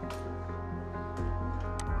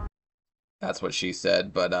 That's what she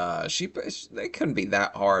said, but they couldn't be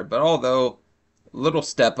that hard. But although little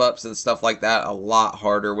step ups and stuff like that, a lot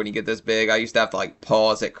harder when you get this big. I used to have to like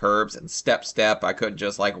pause at curbs and step. I couldn't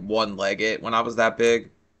just like one leg it when I was that big.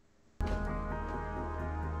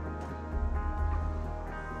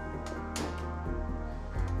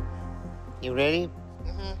 You ready?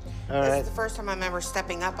 Mm-hmm. All This right. is the first time I'm ever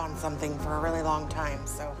stepping up on something for a really long time,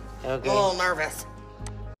 so Okay. I'm a little nervous.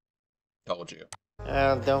 Told you.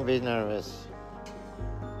 Don't be nervous.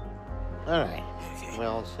 All right.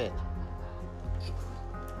 Well, sit.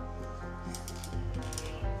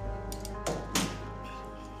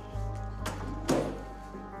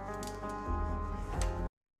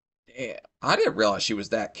 Damn, I didn't realize she was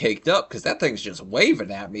that caked up because that thing's just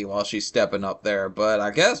waving at me while she's stepping up there. But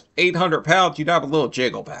I guess 800 pounds, you'd have a little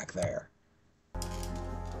jiggle back there.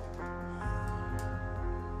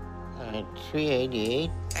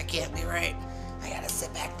 388. That can't be right. I gotta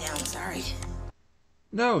sit back down, sorry.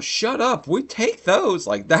 No, shut up. We take those.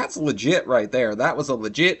 Like, that's legit right there. That was a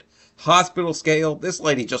legit hospital scale. This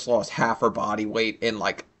lady just lost half her body weight in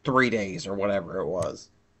like 3 days or whatever it was.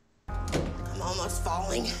 I'm almost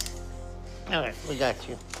falling. All right, we got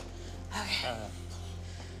you. Okay.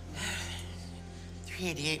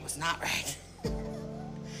 388 was not right.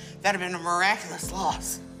 That'd have been a miraculous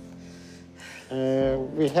loss.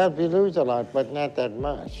 We help you lose a lot, but not that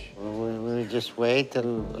much. We just wait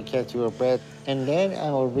till we catch your breath, and then I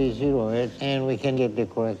will re-zero it, and we can get the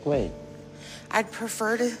correct weight. I'd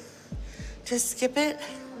prefer to just skip it.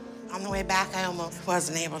 On the way back, I almost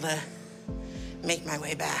wasn't able to make my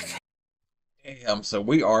way back. Damn, so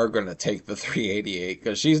we are going to take the 388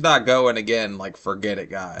 because she's not going again. Like, forget it,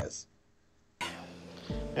 guys.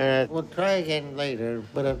 We'll try again later,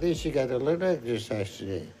 but at least you got a little exercise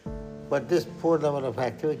today. But this poor level of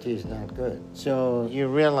activity is not good. So you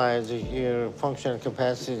realize that your functional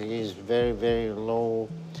capacity is very, very low,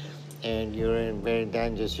 and you're in a very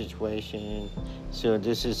dangerous situation. So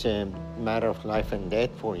this is a matter of life and death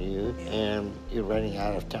for you, and you're running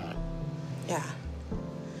out of time. Yeah.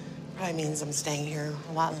 Probably means I'm staying here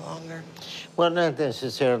a lot longer. Well, not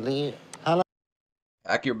necessarily.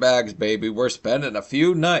 Pack your bags, baby. We're spending a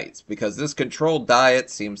few nights because this controlled diet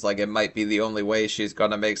seems like it might be the only way she's going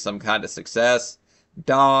to make some kind of success.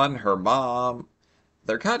 Dawn, her mom,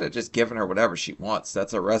 they're kind of just giving her whatever she wants.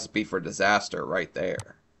 That's a recipe for disaster right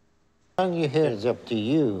there. How long you here is up to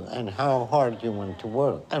you and how hard you want to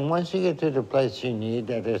work. And once you get to the place you need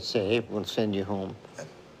that is safe, we'll send you home.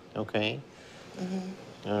 Okay?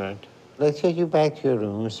 Mm-hmm. All right. Let's get you back to your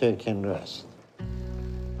room so you can rest.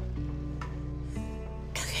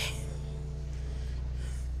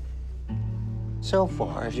 So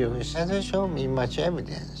far, Joyce hasn't shown me much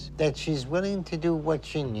evidence that she's willing to do what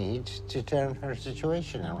she needs to turn her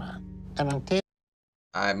situation around. And until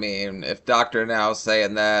I mean, if Dr. Now's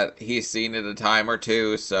saying that, he's seen it a time or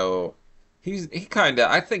two, so he kind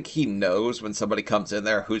of, I think he knows when somebody comes in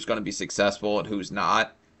there who's going to be successful and who's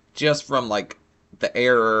not, just from like the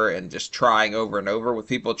error and just trying over and over with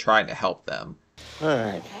people trying to help them. All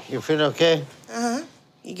right, you feel okay? Uh-huh.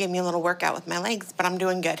 You gave me a little workout with my legs, but I'm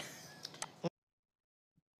doing good.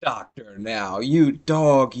 Dr. Now, you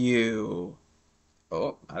dog, you.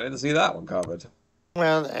 Oh, I didn't see that one coming.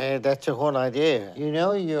 Well, that's the whole idea. You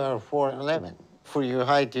know you are 4'11". For your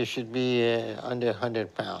height, you should be under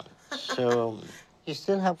 100 pounds. So you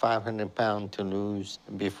still have 500 pounds to lose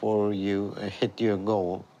before you hit your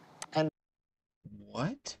goal. And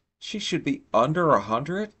What? She should be under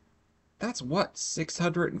 100? That's what,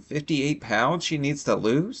 658 pounds she needs to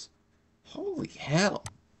lose? Holy hell.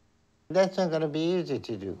 that's not going to be easy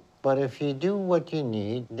to do. But if you do what you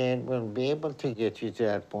need, then we'll be able to get you to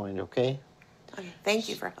that point, okay? Okay, thank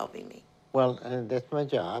you for helping me. Well, that's my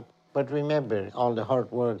job. But remember, all the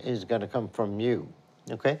hard work is going to come from you,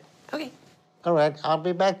 okay? Okay. All right, I'll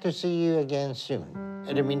be back to see you again soon.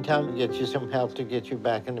 In the meantime, we'll get you some help to get you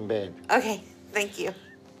back in the bed. Okay, thank you.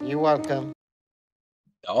 You're welcome.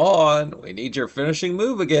 Dawn, we need your finishing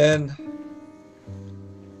move again.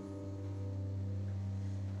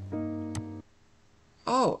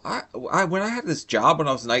 Oh, when I had this job when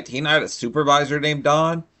I was 19, I had a supervisor named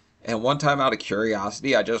Dawn, and one time out of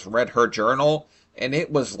curiosity, I just read her journal, and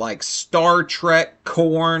it was like Star Trek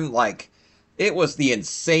corn, like it was the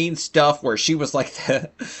insane stuff where she was like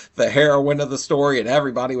the heroine of the story, and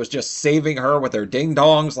everybody was just saving her with their ding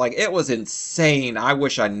dongs. Like it was insane. I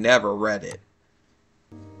wish I never read it.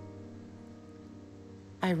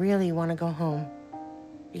 I really want to go home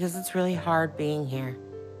because it's really hard being here.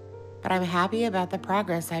 But I'm happy about the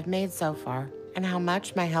progress I've made so far and how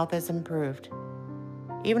much my health has improved.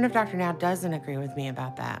 Even if Dr. Now doesn't agree with me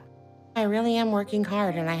about that. I really am working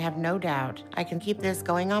hard, and I have no doubt I can keep this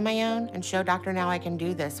going on my own and show Dr. Now I can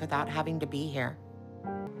do this without having to be here.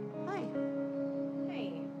 Hi.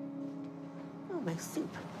 Hey, Oh, my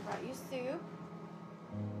soup. I brought you soup.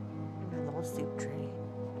 My little soup tray.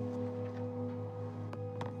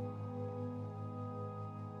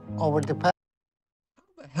 Over the past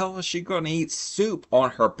How the hell is she going to eat soup on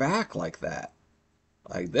her back like that?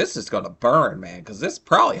 Like, this is going to burn, man, because it's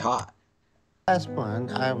probably hot.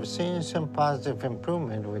 month, I've seen some positive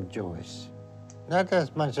improvement with Joyce. Not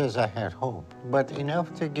as much as I had hoped, but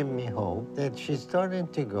enough to give me hope that she's starting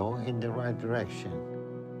to go in the right direction.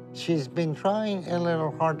 She's been trying a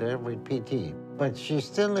little harder with PT, but she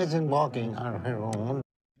still isn't walking on her own.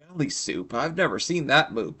 Belly soup. I've never seen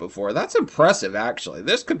that move before. That's impressive, actually.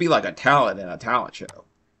 This could be like a talent in a talent show.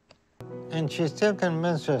 And she still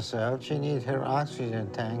convinced herself she needs her oxygen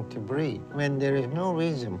tank to breathe when there is no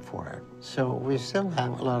reason for it. So we still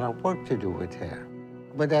have a lot of work to do with her.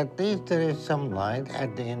 But at least there is some light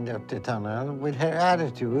at the end of the tunnel with her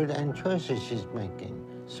attitude and choices she's making.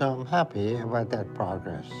 So I'm happy about that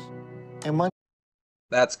progress. And one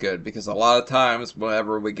That's good, because a lot of times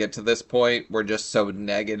whenever we get to this point, we're just so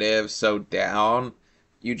negative, so down.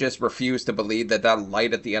 You just refuse to believe that that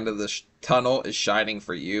light at the end of the tunnel is shining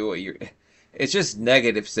for you. It's just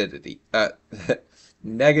negative city.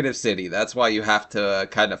 Negative city. That's why you have to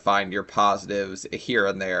kind of find your positives here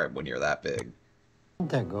and there when you're that big.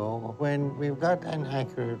 ago, when we got an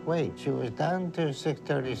accurate weight, she was down to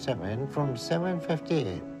 637 from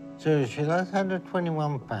 758. So she lost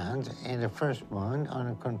 121 pounds in the first month on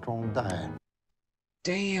a controlled diet.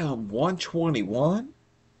 Damn, 121?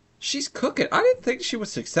 She's cooking. I didn't think she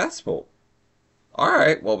was successful.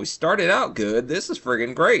 Alright, well, we started out good. This is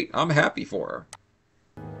friggin' great. I'm happy for her.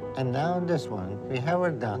 And now this one, we have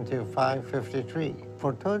her down to 553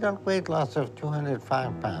 for total weight loss of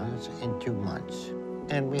 205 pounds in 2 months.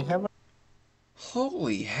 And we have her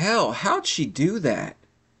Holy hell, how'd she do that?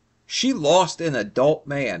 She lost an adult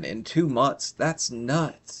man in 2 months. That's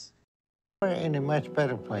nuts. in a much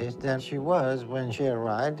better place than she was when she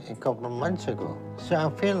arrived a couple of months ago. So I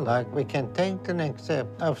feel like we can take the next step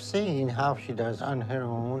of seeing how she does on her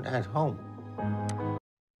own at home.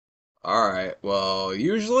 Alright, well,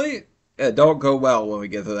 usually it don't go well when we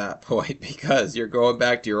get to that point because you're going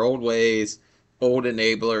back to your old ways, old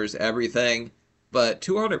enablers, everything. But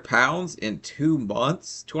 200 pounds in 2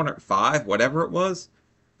 months, 205, whatever it was,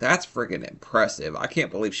 that's friggin' impressive. I can't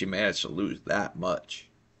believe she managed to lose that much.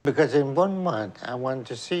 Because in 1 month, I want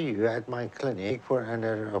to see you at my clinic for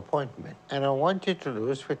another appointment. And I want you to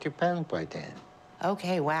lose 50 pounds by then.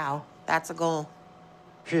 Okay, wow. That's a goal.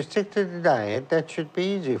 If you stick to the diet, that should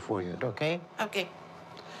be easy for you, okay? Okay.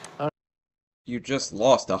 You just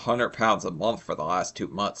lost 100 pounds a month for the last 2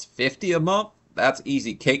 months. 50 a month? That's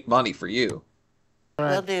easy cake money for you.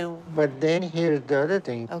 Will do. But then here's the other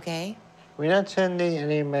thing. Okay. We're not sending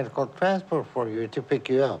any medical transport for you to pick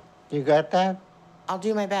you up. You got that? I'll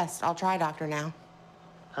do my best. I'll try, Doctor Now.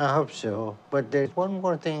 I hope so. But there's one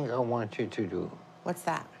more thing I want you to do. What's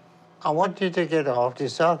that? I want you to get off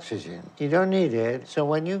this oxygen. You don't need it, so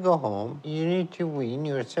when you go home, you need to wean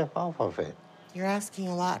yourself off of it. You're asking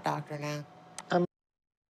a lot, Doctor Now.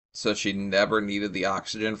 So she never needed the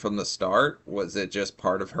oxygen from the start? Was it just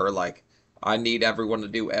part of her, like, I need everyone to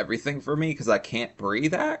do everything for me because I can't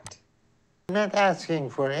breathe act? I'm not asking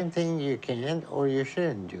for anything you can or you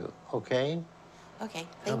shouldn't do, okay? Okay,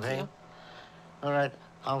 thank you. All right,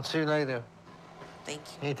 I'll see you later. Thank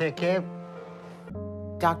you. You take care.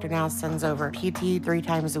 Dr. Now sends over PT 3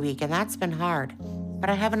 times a week, and that's been hard. But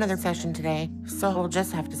I have another session today, so we'll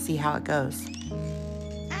just have to see how it goes.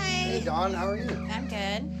 Hey, Dawn, how are you? I'm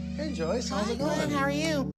good. Hey, Joyce, how's Hi, it going? Glenn, how are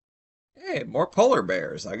you? Hey, more polar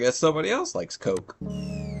bears. I guess somebody else likes Coke.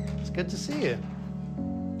 It's good to see you.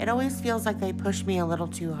 It always feels like they push me a little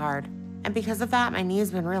too hard. And because of that, my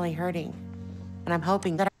knee's been really hurting. and I'm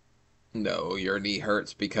hoping that No, your knee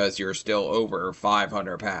hurts because you're still over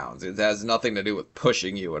 500 pounds. It has nothing to do with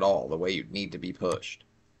pushing you at all, the way you need to be pushed.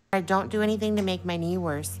 I don't do anything to make my knee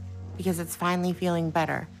worse because it's finally feeling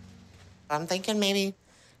better. I'm thinking maybe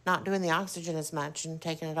not doing the oxygen as much and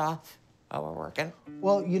taking it off while we're working.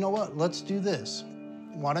 Well, you know what? Let's do this.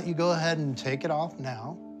 Why don't you go ahead and take it off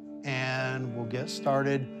now, and we'll get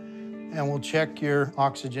started, and we'll check your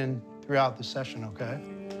oxygen throughout the session, okay?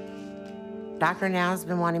 Dr. Now's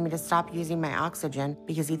been wanting me to stop using my oxygen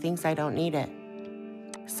because he thinks I don't need it.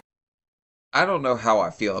 I don't know how I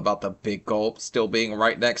feel about the big gulp still being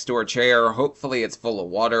right next to her chair. Hopefully it's full of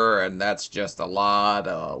water, and that's just a lot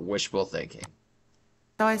of wishful thinking.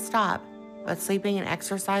 So I stop, but sleeping and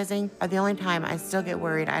exercising are the only time I still get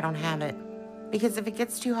worried I don't have it. Because if it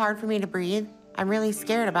gets too hard for me to breathe, I'm really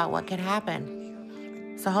scared about what could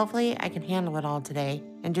happen. So hopefully I can handle it all today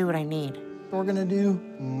and do what I need. We're gonna do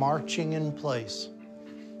marching in place.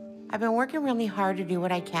 I've been working really hard to do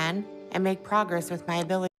what I can and make progress with my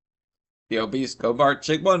ability The obese go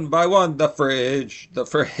marching one by one, the fridge.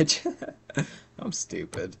 I'm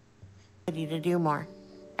stupid. to do more.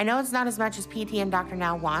 I know it's not as much as PT and Dr.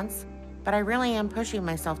 Now wants, but I really am pushing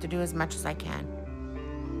myself to do as much as I can.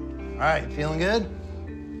 All right, feeling good?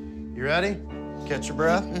 You ready? Catch your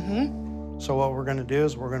breath? Mm-hmm. So what we're gonna do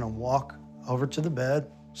is we're gonna walk over to the bed.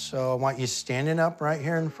 So I want you standing up right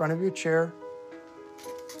here in front of your chair.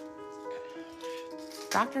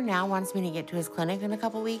 Dr. Now wants me to get to his clinic in a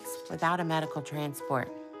couple weeks without a medical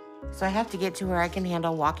transport. So I have to get to where I can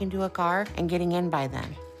handle walking to a car and getting in by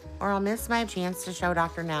then. Or I'll miss my chance to show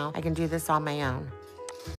Dr. Now I can do this on my own.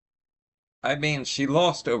 I mean, she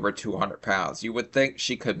lost over 200 pounds. You would think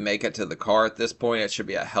she could make it to the car at this point. It should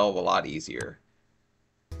be a hell of a lot easier.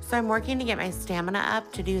 So I'm working to get my stamina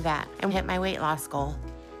up to do that and hit my weight loss goal.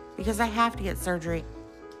 Because I have to get surgery.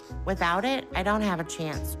 Without it, I don't have a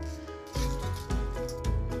chance.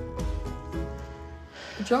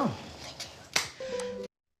 Good job.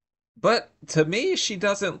 But to me, she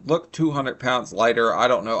doesn't look 200 pounds lighter. I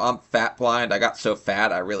don't know. I'm fat blind. I got so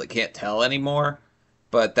fat I really can't tell anymore.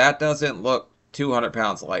 But that doesn't look 200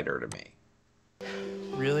 pounds lighter to me.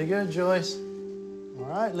 Really good, Joyce. All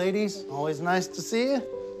right, ladies, always nice to see you.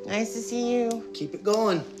 Nice to see you. Keep it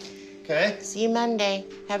going, okay? See you Monday.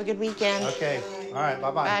 Have a good weekend. Okay, all right,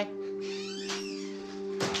 bye-bye. Bye.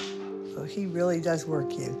 So he really does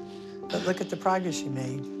work you. But look at the progress you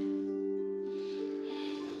made.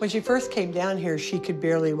 When she first came down here, she could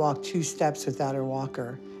barely walk 2 steps without her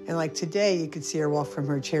walker. And like today, you could see her walk from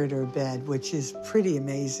her chair to her bed, which is pretty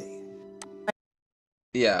amazing.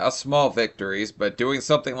 Yeah, small victories, but doing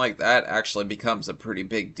something like that actually becomes a pretty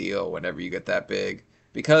big deal whenever you get that big.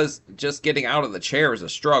 Because just getting out of the chair is a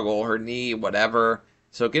struggle, her knee, whatever.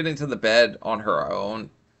 So getting to the bed on her own,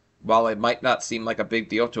 while it might not seem like a big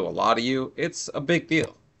deal to a lot of you, it's a big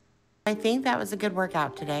deal. I think that was a good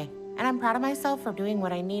workout today, and I'm proud of myself for doing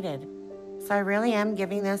what I needed. So I really am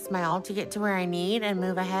giving this my all to get to where I need and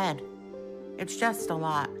move ahead. It's just a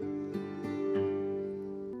lot.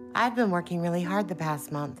 I've been working really hard the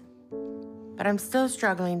past month, but I'm still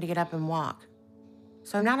struggling to get up and walk.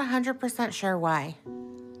 So I'm not 100% sure why.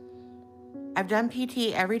 I've done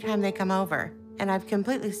PT every time they come over, and I've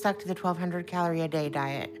completely stuck to the 1,200 calorie a day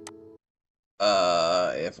diet.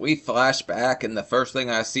 If we flash back and the first thing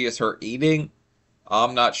I see is her eating,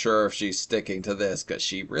 I'm not sure if she's sticking to this, because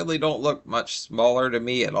she really don't look much smaller to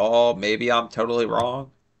me at all. Maybe I'm totally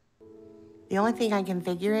wrong. The only thing I can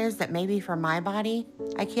figure is that maybe for my body,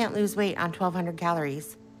 I can't lose weight on 1,200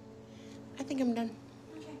 calories. I think I'm done.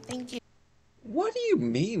 Okay. Thank you. What do you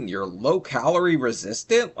mean you're low-calorie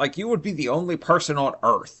resistant? Like, you would be the only person on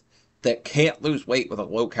Earth that can't lose weight with a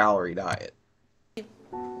low-calorie diet.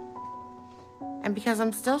 And because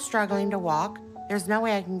I'm still struggling to walk, there's no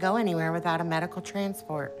way I can go anywhere without a medical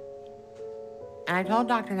transport. And I told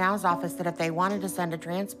Dr. Now's office that if they wanted to send a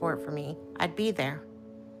transport for me, I'd be there.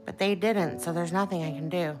 But they didn't, so there's nothing I can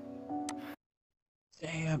do.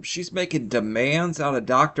 Damn, she's making demands out of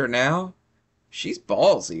Dr. Now? She's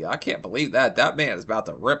ballsy. I can't believe that. That man is about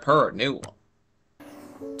to rip her a new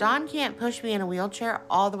one. Dawn can't push me in a wheelchair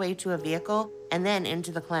all the way to a vehicle and then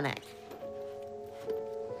into the clinic.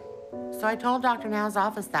 So I told Dr. Now's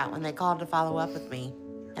office that when they called to follow up with me.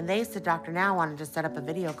 And they said Dr. Now wanted to set up a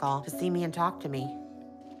video call to see me and talk to me.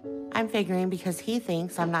 I'm figuring because he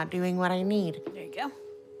thinks I'm not doing what I need. There you go.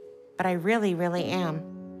 But I really, really am.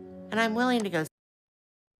 And I'm willing to go.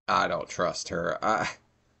 I don't trust her.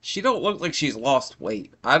 She don't look like she's lost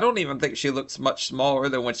weight. I don't even think she looks much smaller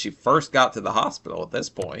than when she first got to the hospital at this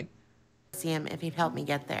point. See him if he'd help me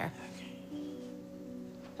get there.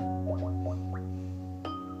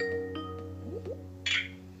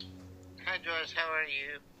 Joyce, how are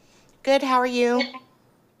you? Good, how are you?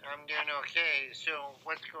 I'm doing okay. So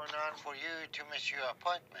what's going on for you to miss your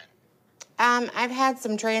appointment? I've had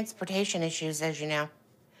some transportation issues, as you know.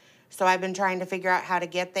 So I've been trying to figure out how to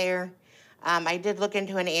get there. I did look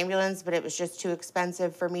into an ambulance, but it was just too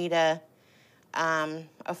expensive for me to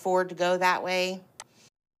afford to go that way.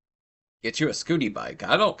 Get you a scooty bike.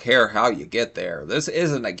 I don't care how you get there. This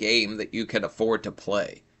isn't a game that you can afford to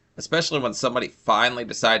play. Especially when somebody finally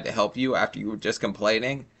decided to help you after you were just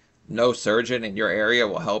complaining. No surgeon in your area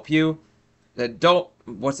will help you. Then don't,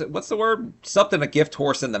 what's the word? Something a gift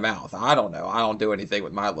horse in the mouth. I don't know. I don't do anything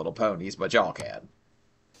with My Little Ponies, but y'all can.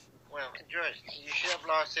 Well, Joyce, you should have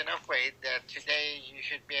lost enough weight that today you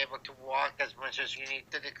should be able to walk as much as you need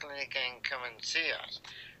to the clinic and come and see us.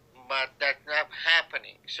 But that's not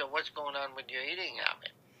happening. So what's going on with your eating habit?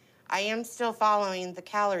 I am still following the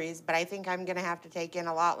calories, but I think I'm going to have to take in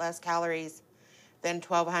a lot less calories than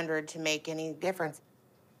 1,200 to make any difference.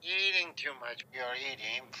 You're eating too much. You're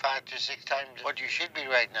eating 5 to 6 times what you should be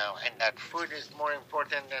right now, and that food is more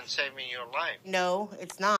important than saving your life. No,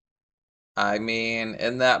 it's not. I mean,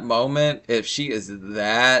 in that moment, if she is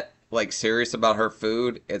that, like, serious about her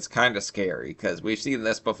food, it's kind of scary, because we've seen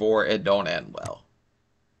this before, it don't end well.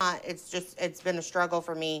 It's been a struggle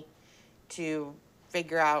for me to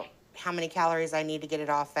figure out how many calories I need to get it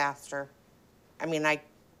off faster. I mean,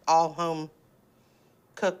 all home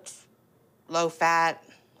cooked, low fat,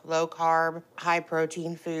 low carb, high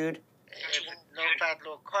protein food. If it's low fat,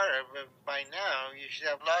 low carb, by now you should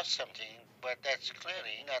have lost something, but that's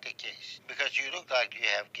clearly not the case because you look like you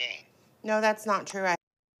have gained. No, that's not true.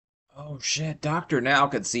 Oh shit, Doctor Now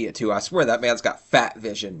can see it too. I swear that man's got fat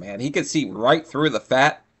vision, man. He can see right through the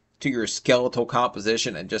fat to your skeletal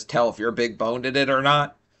composition and just tell if you're big boned in it or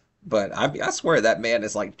not. But I swear that man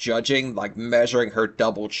is like judging, like measuring her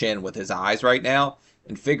double chin with his eyes right now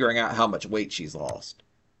and figuring out how much weight she's lost.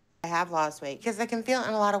 I have lost weight because I can feel it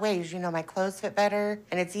in a lot of ways. You know, my clothes fit better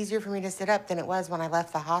and it's easier for me to sit up than it was when I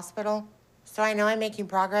left the hospital. So I know I'm making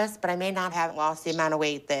progress, but I may not have lost the amount of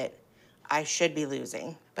weight that I should be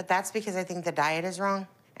losing. But that's because I think the diet is wrong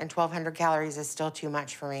and 1,200 calories is still too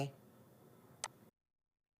much for me.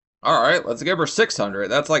 All right, let's give her 600.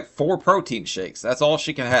 That's like 4 protein shakes. That's all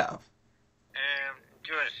she can have.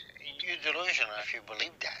 Joyce, you're delusional if you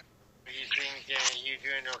believe that. You think you're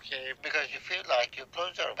doing okay because you feel like your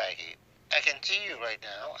clothes are baggy. I can see you right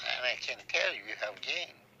now, and I can tell you have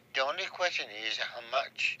gained. The only question is how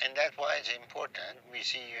much, and that's why it's important we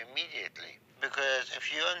see you immediately. Because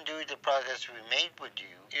if you undo the progress we made with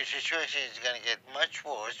you, your situation is going to get much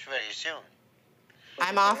worse very soon.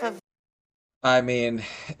 I'm off of... I mean,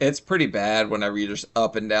 it's pretty bad whenever you're just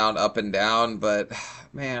up and down, but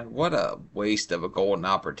man, what a waste of a golden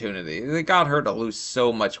opportunity. They got her to lose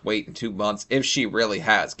so much weight in 2 months if she really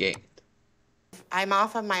has gained. I'm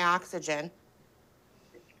off of my oxygen.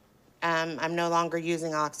 I'm no longer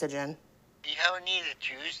using oxygen. You haven't needed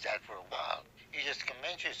to use that for a while. You just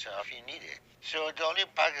convince yourself you need it. So the only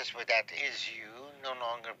progress with that is you no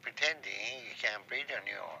longer pretending you can't breathe on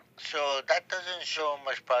your own. So that doesn't show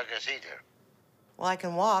much progress either. Well, I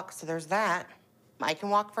can walk, so there's that. I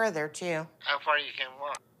can walk further, too. How far you can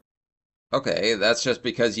walk? Okay, that's just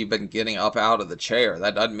because you've been getting up out of the chair.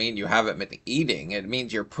 That doesn't mean you haven't been eating. It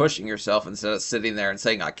means you're pushing yourself instead of sitting there and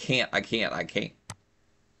saying, I can't.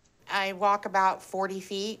 I walk about 40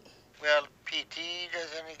 feet. Well, PT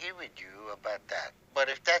doesn't agree with you about that. But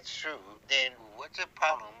if that's true, then what's the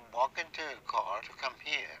problem walking to a car to come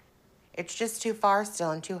here? It's just too far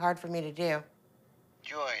still and too hard for me to do.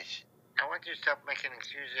 Joyce, I want you to stop making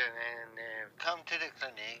excuses and come to the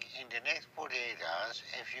clinic in the next 48 hours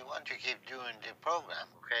if you want to keep doing the program,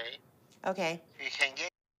 okay? Okay. You can get...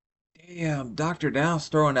 Damn, Dr. Dow's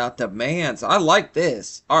throwing out demands. I like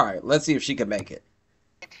this. All right, let's see if she can make it.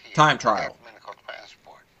 Time trial. Medical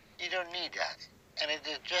transport. You don't need that. And it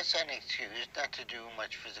is just an excuse not to do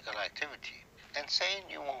much physical activity. And saying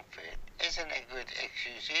you won't fit isn't a good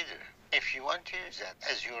excuse either. If you want to use that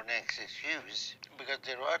as your next excuse, because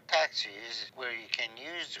there are taxis where you can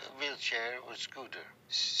use a wheelchair or scooter.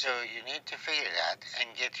 So you need to figure that and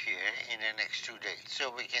get here in the next 2 days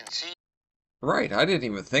so we can see. Right, I didn't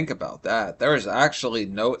even think about that. There is actually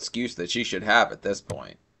no excuse that she should have at this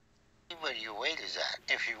point. Where your weight is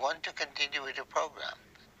at if you want to continue with the program.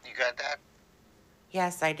 You got that?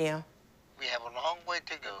 Yes, I do. We have a long way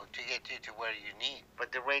to go to get you to where you need.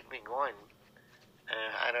 But the rate we're going,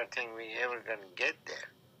 I don't think we're ever going to get there.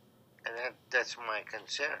 And that's my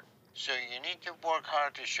concern. So you need to work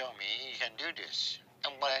hard to show me you can do this.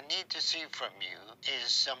 And what I need to see from you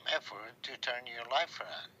is some effort to turn your life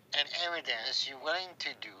around. And evidence you're willing to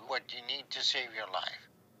do what you need to save your life.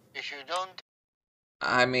 If you don't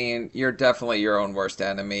I mean, you're definitely your own worst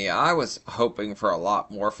enemy. I was hoping for a lot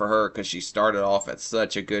more for her because she started off at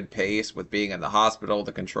such a good pace with being in the hospital,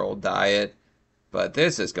 the controlled diet, but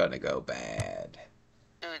this is gonna go bad.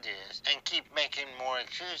 Do this and keep making more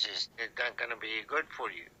excuses. It's not gonna be good for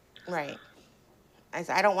you. Right.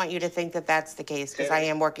 I don't want you to think that that's the case because I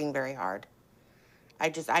am working very hard.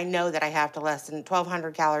 I know that I have to lessen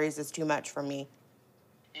 1,200 calories is too much for me.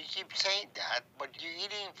 You keep saying that, but you're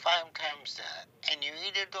eating 5 times that, and you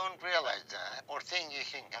either don't realize that or think you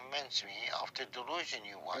can convince me of the delusion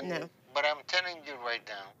you want. No. But I'm telling you right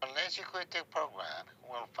now, unless you quit the program,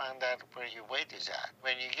 we'll find out where your weight is at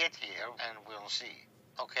when you get here, and we'll see.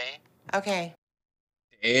 Okay? Okay.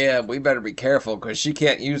 Yeah, we better be careful because she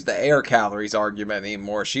can't use the air calories argument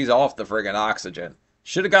anymore. She's off the friggin' oxygen.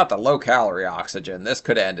 Should have got the low calorie oxygen. This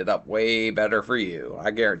could have ended up way better for you.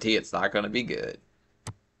 I guarantee it's not going to be good.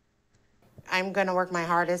 I'm going to work my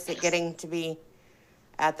hardest at getting to be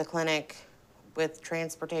at the clinic with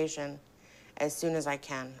transportation as soon as I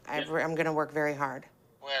can. I'm going to work very hard.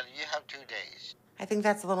 Well, you have 2 days. I think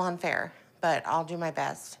that's a little unfair, but I'll do my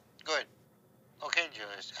best. Good. Okay,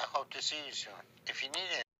 Joyce, I hope to see you soon. If you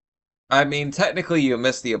need it. I mean, technically you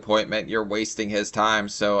missed the appointment. You're wasting his time,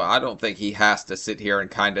 so I don't think he has to sit here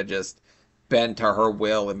and kind of just bend to her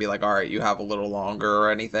will and be like, all right, you have a little longer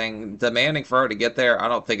or anything. Demanding for her to get there, I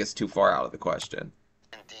don't think it's too far out of the question.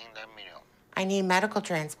 Anything, let me know. I need medical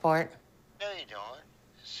transport. No, you don't.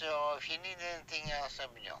 So if you need anything else,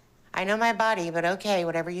 let me know. I know my body, but okay,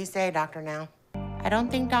 whatever you say, Dr. Now. I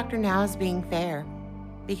don't think Dr. Now is being fair,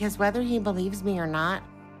 because whether he believes me or not,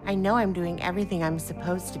 I know I'm doing everything I'm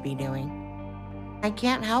supposed to be doing. I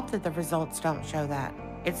can't help that the results don't show that.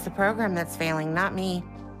 It's the program that's failing, not me.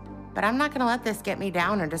 But I'm not gonna let this get me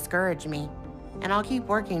down or discourage me. And I'll keep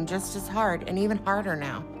working just as hard and even harder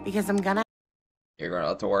now, because I'm gonna... You're going to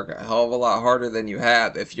have to work a hell of a lot harder than you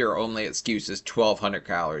have if your only excuse is 1,200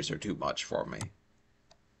 calories are too much for me.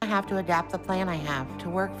 I have to adapt the plan I have to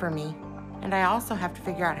work for me. And I also have to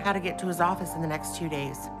figure out how to get to his office in the next 2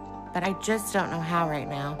 days. But I just don't know how right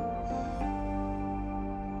now.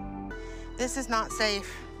 This is not safe.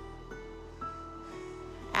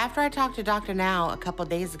 After I talked to Dr. Now a couple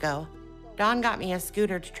days ago, Dawn got me a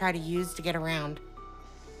scooter to try to use to get around.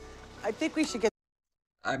 I think we should get...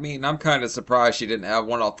 I mean, I'm kind of surprised she didn't have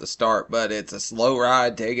one off the start, but it's a slow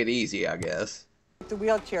ride. Take it easy, I guess. the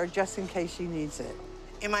wheelchair just in case she needs it.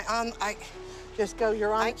 Am I on? Just go,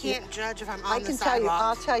 you're on. I can't judge if I'm on the sidewalk. I can tell you,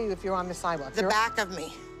 I'll tell you if you're on the sidewalk. The back of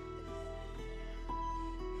me.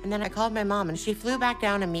 And then I called my mom, and she flew back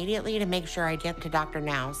down immediately to make sure I get to Dr.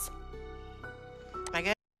 Now's. Am I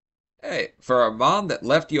good? Hey, for a mom that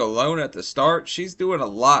left you alone at the start, she's doing a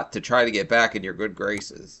lot to try to get back in your good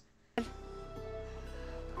graces.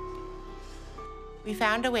 We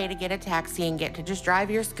found a way to get a taxi and get to just drive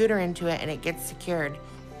your scooter into it, and it gets secured.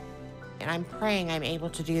 And I'm praying I'm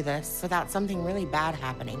able to do this without something really bad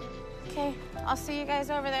happening. Okay, I'll see you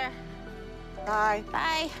guys over there. Bye.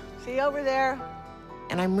 Bye. See you over there.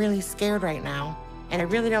 And I'm really scared right now, and I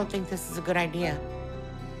really don't think this is a good idea.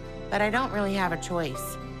 But I don't really have a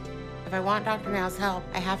choice. If I want Dr. Now's help,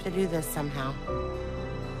 I have to do this somehow.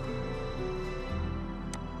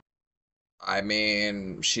 I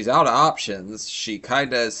mean, she's out of options. She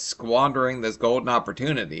kinda is squandering this golden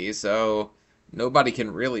opportunity, so nobody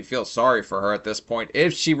can really feel sorry for her at this point.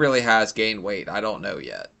 If she really has gained weight, I don't know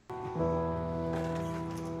yet.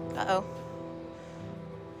 Uh-oh.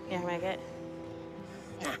 You gonna make it?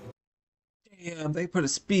 Damn, they put a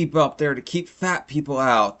speed bump there to keep fat people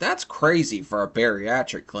out. That's crazy for a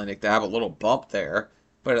bariatric clinic to have a little bump there.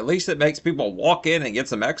 But at least it makes people walk in and get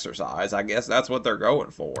some exercise. I guess that's what they're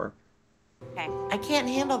going for. Okay. I can't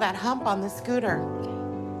handle that hump on the scooter.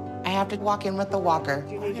 I have to walk in with the walker.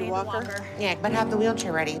 Do you need your walker? Yeah, but have the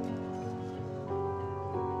wheelchair ready.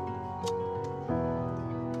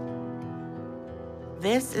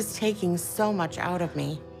 This is taking so much out of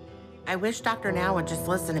me. I wish Dr. Now would just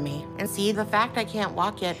listen to me and see the fact I can't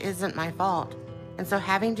walk yet isn't my fault. And so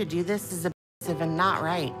having to do this is abusive and not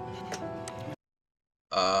right.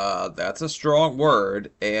 That's a strong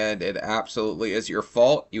word, and it absolutely is your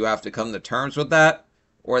fault. You have to come to terms with that,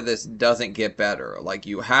 or this doesn't get better. Like,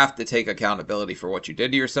 you have to take accountability for what you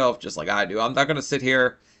did to yourself, just like I do. I'm not going to sit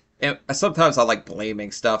here, and sometimes I like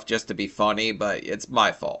blaming stuff just to be funny, but it's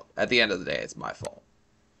my fault. At the end of the day, it's my fault.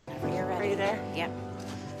 You're ready. Are you there? Yep.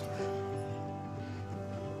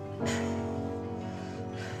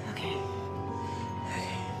 Okay.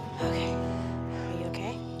 Okay. Are you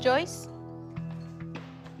okay? Joyce?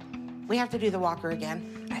 We have to do the walker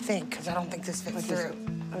again, I think, because I don't think this fits through.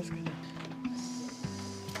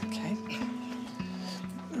 Okay.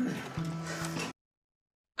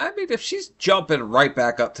 mean, if she's jumping right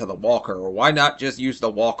back up to the walker, why not just use the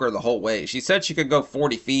walker the whole way? She said she could go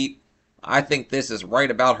 40 feet. I think this is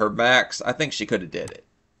right about her max. I think she could have did it.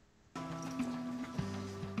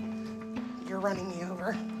 You're running me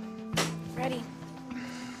over. Ready?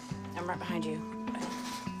 I'm right behind you.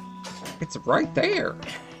 It's right there.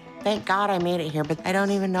 Thank God I made it here, but I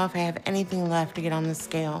don't even know if I have anything left to get on the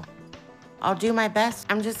scale. I'll do my best.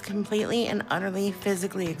 I'm just completely and utterly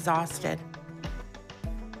physically exhausted.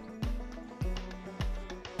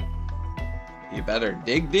 You better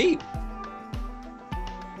dig deep.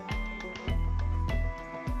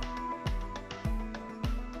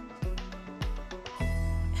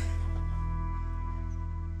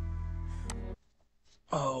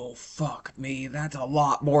 Oh, fuck me. That's a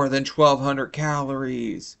lot more than 1,200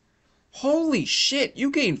 calories. Holy shit, you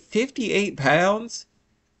gained 58 pounds?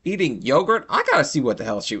 Eating yogurt? I gotta see what the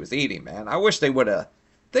hell she was eating, man. I wish they would've...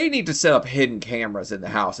 They need to set up hidden cameras in the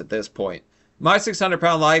house at this point. My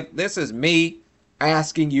 600-pound life, this is me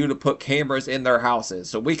asking you to put cameras in their houses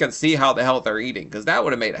so we can see how the hell they're eating, because that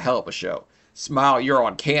would have made a hell of a show. Smile, you're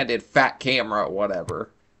on candid, fat camera, whatever.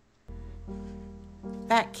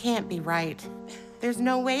 That can't be right. There's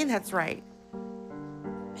no way that's right.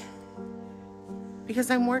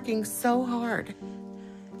 Because I'm working so hard.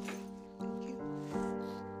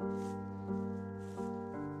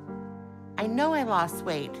 I know I lost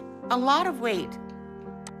weight. A lot of weight.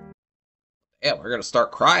 Yeah, we're gonna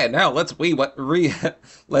start crying now. Let's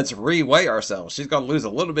reweigh ourselves. She's gonna lose a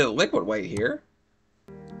little bit of liquid weight here.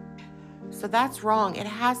 So that's wrong. It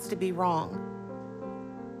has to be wrong.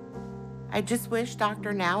 I just wish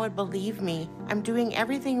Dr. Now would believe me. I'm doing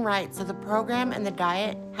everything right, so the program and the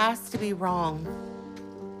diet has to be wrong.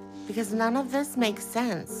 Because none of this makes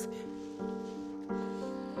sense.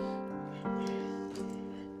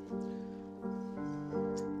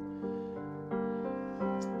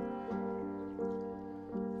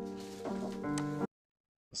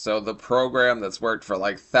 So the program that's worked for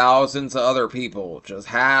like thousands of other people just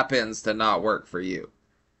happens to not work for you.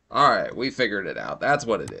 Alright, we figured it out. That's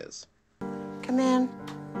what it is. Come in.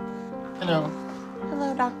 Hello.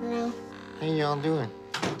 Hello, Dr. Now. How y'all doing?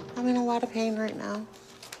 I'm in a lot of pain right now.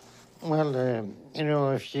 Well,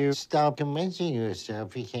 if you stop convincing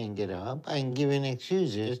yourself you can't get up and giving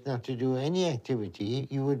excuses not to do any activity,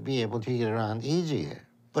 you would be able to get around easier.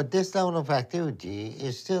 But this level of activity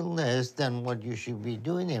is still less than what you should be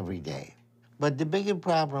doing every day. But the bigger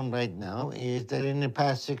problem right now is that in the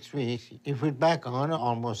past 6 weeks, you put back on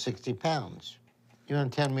almost 60 pounds. You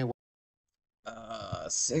want to tell me what?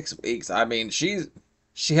 6 weeks. I mean, she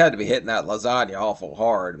had to be hitting that lasagna awful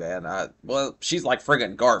hard, man. Well, she's like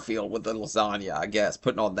friggin' Garfield with the lasagna, I guess,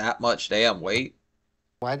 putting on that much damn weight.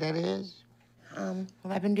 Why that is? Well,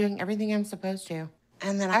 I've been doing everything I'm supposed to.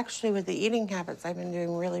 And then actually with the eating habits, I've been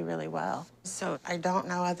doing really, really well. So I don't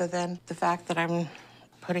know, other than the fact that I'm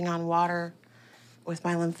putting on water with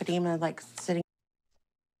my lymphedema, like sitting.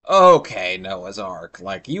 Okay, Noah's Ark.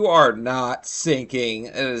 Like, you are not sinking.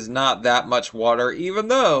 It is not that much water, even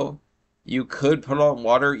though you could put on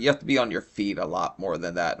water. You have to be on your feet a lot more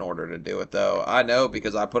than that in order to do it, though. I know,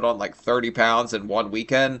 because I put on like 30 pounds in one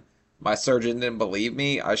weekend. My surgeon didn't believe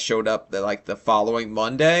me. I showed up the following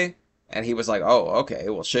Monday, and he was like, oh, okay,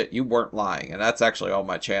 well, shit, you weren't lying. And that's actually on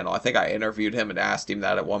my channel. I think I interviewed him and asked him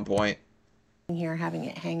that at one point. Here, having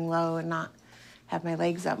it hang low and not have my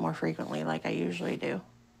legs up more frequently like I usually do.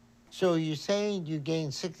 So you're saying you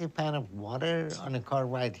gained 60 pounds of water on a car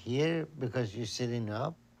ride here because you're sitting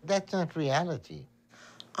up? That's not reality.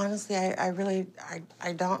 Honestly, I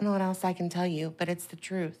don't know what else I can tell you, but it's the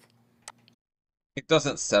truth. It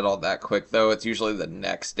doesn't settle that quick, though. It's usually the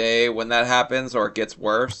next day when that happens, or it gets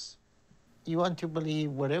worse. You want to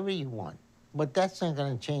believe whatever you want, but that's not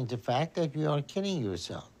going to change the fact that you are kidding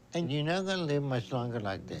yourself. And you're not going to live much longer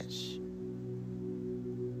like this.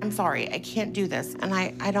 I'm sorry, I can't do this, and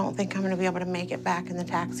I don't think I'm going to be able to make it back in the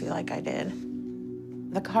taxi like I did.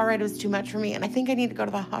 The car ride was too much for me, and I think I need to go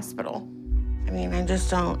to the hospital. I mean, I just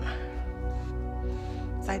don't.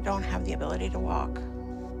 I don't have the ability to walk.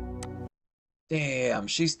 Damn,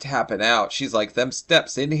 she's tapping out. She's like, them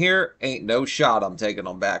steps in here ain't no shot I'm taking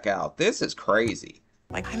them back out. This is crazy.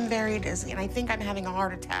 Like, I'm very dizzy, and I think I'm having a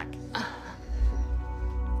heart attack.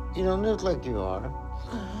 You don't look like you are.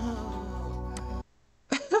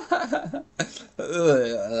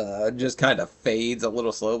 Just kind of fades a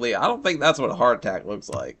little slowly. I don't think that's what a heart attack looks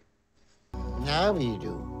like. Now you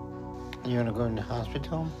do. You want to go in the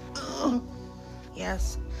hospital?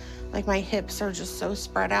 Yes. Like, my hips are just so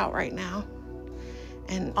spread out right now.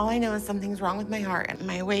 And all I know is something's wrong with my heart, and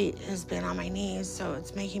my weight has been on my knees, so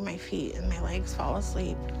it's making my feet and my legs fall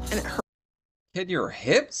asleep. And it hurts. Can your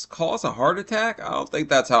hips cause a heart attack? I don't think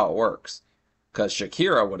that's how it works. Because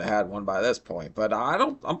Shakira would have had one by this point, but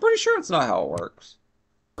I'm pretty sure it's not how it works.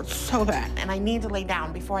 So bad, and I need to lay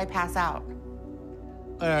down before I pass out.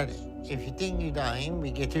 All right, if you think you're dying, we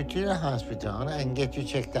get you to the hospital and get you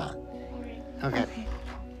checked out. Okay.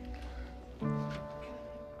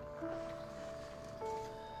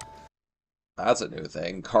 That's a new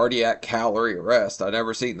thing. Cardiac calorie arrest. I've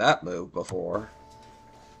never seen that move before.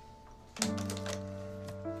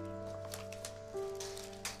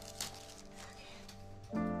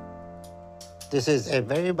 This is a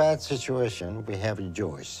very bad situation we have in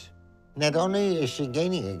Joyce. Not only is she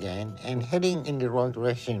gaining again and heading in the wrong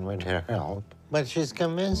direction with her health, but she's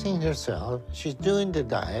convincing herself she's doing the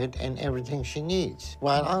diet and everything she needs,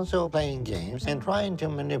 while also playing games and trying to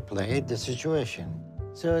manipulate the situation.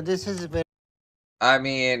 So this is very... I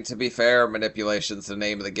mean, to be fair, manipulation's the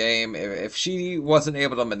name of the game. If she wasn't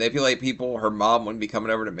able to manipulate people, her mom wouldn't be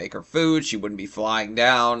coming over to make her food. She wouldn't be flying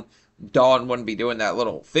down. Dawn wouldn't be doing that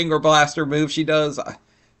little finger blaster move she does.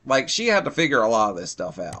 Like, she had to figure a lot of this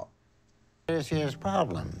stuff out. Serious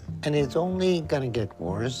problem, and it's only gonna get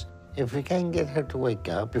worse if we can get her to wake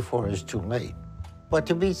up before it's too late. But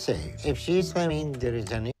to be safe, if she's claiming there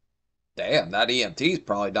is an Damn, that EMT's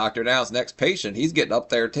probably Dr. Now's next patient. He's getting up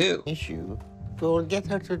there too. Issue, we'll get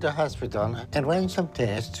her to the hospital and run some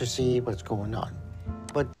tests to see what's going on.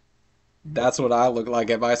 But that's what I looked like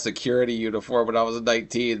in my security uniform when I was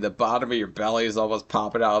 19. The bottom of your belly is almost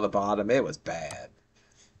popping out of the bottom. It was bad.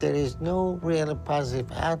 There is no real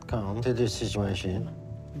positive outcome to this situation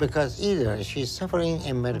because either she's suffering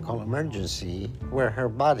a medical emergency where her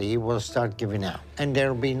body will start giving out and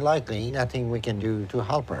there will be likely nothing we can do to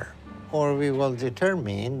help her. Or we will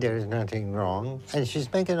determine there is nothing wrong and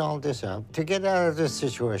she's making all this up to get out of this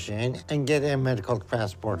situation and get a medical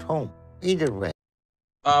transport home. Either way.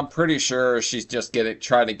 I'm pretty sure she's just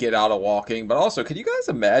trying to get out of walking. But also, can you guys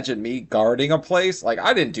imagine me guarding a place? Like,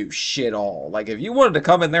 I didn't do shit all. Like, if you wanted to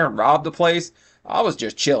come in there and rob the place, I was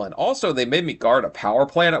just chilling. Also, they made me guard a power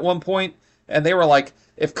plant at one point, and they were like,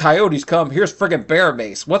 if coyotes come, here's friggin' bear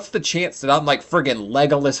mace. What's the chance that I'm like friggin'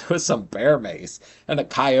 Legolas with some bear mace, and a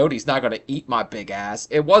coyote's not gonna eat my big ass?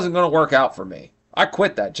 It wasn't gonna work out for me. I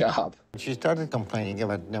quit that job. She started complaining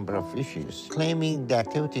about a number of issues, claiming the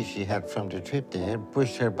activity she had from the trip there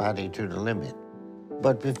pushed her body to the limit.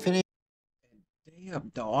 But we finished...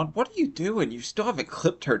 Damn, Dawn, what are you doing? You still haven't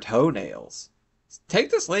clipped her toenails.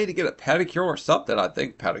 Take this lady to get a pedicure or something. I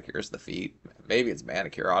think pedicure is the feet. Maybe it's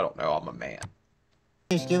manicure. I don't know. I'm a man.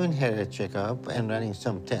 She's giving her a checkup and running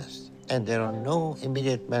some tests. And there are no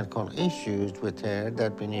immediate medical issues with her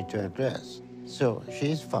that we need to address. So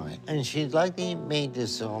she's fine, and she likely made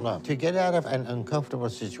this all up to get out of an uncomfortable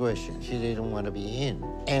situation she didn't want to be in,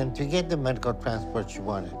 and to get the medical transport she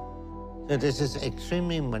wanted. So this is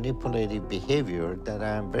extremely manipulative behavior that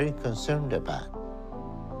I'm very concerned about.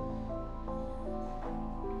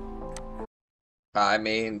 I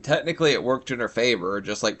mean, technically it worked in her favor,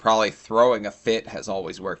 just like probably throwing a fit has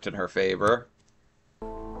always worked in her favor.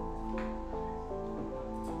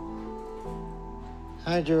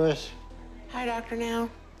 Hi, Joyce. Hi, Dr. Now.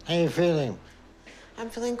 How you feeling? I'm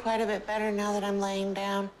feeling quite a bit better now that I'm laying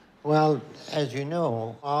down. Well, as you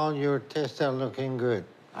know, all your tests are looking good.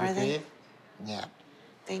 Are they? Yeah.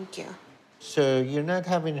 Thank you. So you're not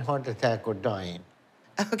having a heart attack or dying?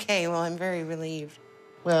 Okay, well, I'm very relieved.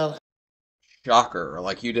 Well... Shocker,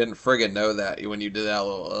 like you didn't friggin' know that when you did that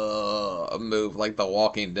little move like The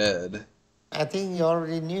Walking Dead. I think you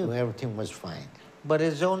already knew everything was fine. But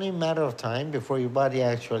it's only a matter of time before your body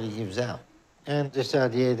actually gives out. And this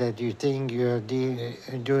idea that you think you're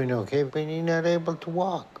doing okay, but you're not able to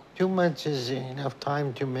walk. 2 months is enough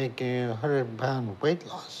time to make a 100-pound weight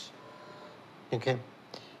loss. Okay?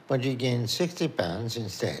 But you gain 60 pounds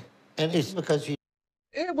instead. And it's because you...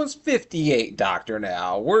 It was 58, Doctor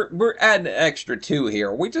Now. We're adding an extra 2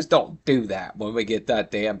 here. We just don't do that when we get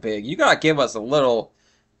that damn big. You gotta give us a little...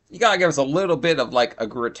 You gotta give us a little bit of, like, a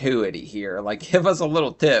gratuity here. Like, give us a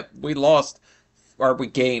little tip. We lost, or we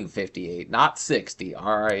gained 58, not 60,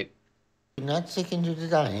 alright? You're not sticking to the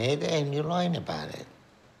diet, and you're lying about it.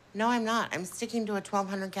 No, I'm not. I'm sticking to a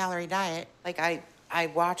 1,200-calorie diet. Like, I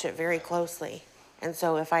watch it very closely. And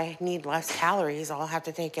so if I need less calories, I'll have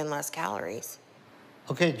to take in less calories.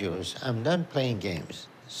 Okay, Jules, I'm done playing games.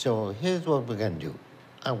 So here's what we're gonna do.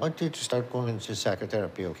 I want you to start going to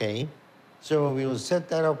psychotherapy, okay? So we will set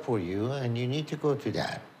that up for you, and you need to go to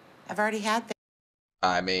that. I've already had that.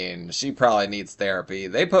 I mean, she probably needs therapy.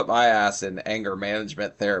 They put my ass in anger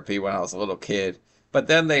management therapy when I was a little kid. But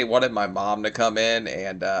then they wanted my mom to come in,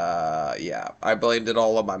 and yeah, I blamed it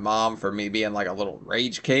all on my mom for me being like a little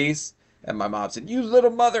rage case. And my mom said, "You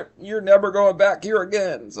little mother, you're never going back here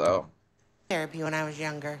again." So, therapy when I was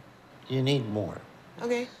younger. You need more.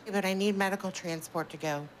 Okay, but I need medical transport to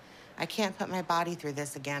go. I can't put my body through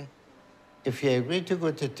this again. If you agree to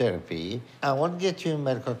go to therapy, I won't get you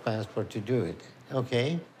medical transport to do it,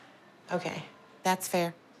 okay? Okay, that's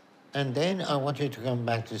fair. And then I want you to come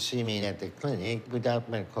back to see me at the clinic without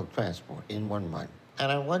medical transport in 1 month.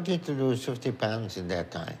 And I want you to lose 50 pounds in that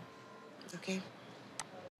time. Okay.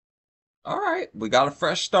 all right, we got a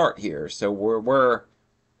fresh start here. So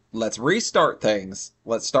let's restart things.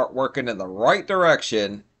 Let's start working in the right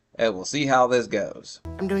direction, and we'll see how this goes.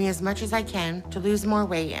 I'm doing as much as I can to lose more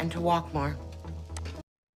weight and to walk more.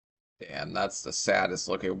 Damn, that's the saddest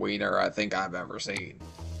looking wiener I think I've ever seen.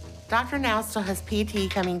 Dr. Now still has PT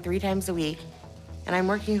coming 3 times a week, and I'm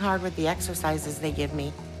working hard with the exercises they give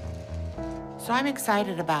me. So I'm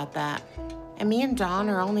excited about that. And me and Dawn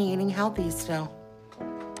are only eating healthy still.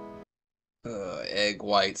 Egg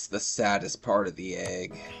white's the saddest part of the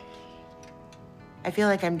egg. I feel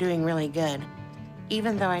like I'm doing really good,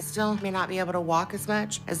 even though I still may not be able to walk as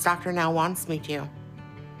much as Dr. Now wants me to.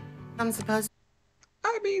 I'm supposed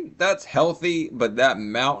I mean, that's healthy, but that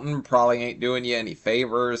mountain probably ain't doing you any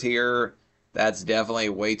favors here. That's definitely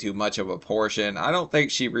way too much of a portion. I don't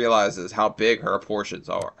think she realizes how big her portions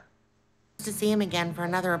are. to see him again for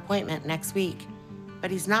another appointment next week,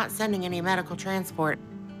 but he's not sending any medical transport.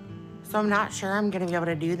 So I'm not sure I'm gonna be able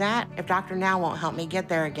to do that if Dr. Now won't help me get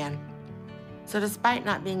there again. So despite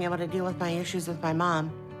not being able to deal with my issues with my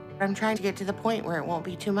mom, I'm trying to get to the point where it won't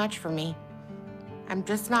be too much for me. I'm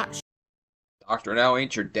just not Doctor Now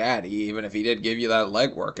ain't your daddy, even if he did give you that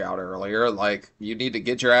leg workout earlier. Like, you need to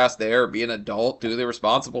get your ass there, be an adult, do the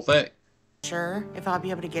responsible thing. sure if I'll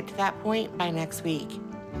be able to get to that point by next week.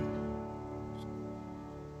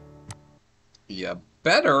 You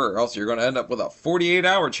better, or else you're going to end up with a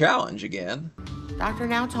 48-hour challenge again. Dr.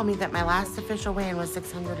 Now told me that my last official weigh-in was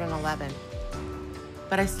 611.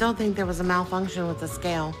 But I still think there was a malfunction with the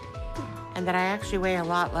scale, and that I actually weigh a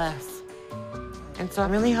lot less. And so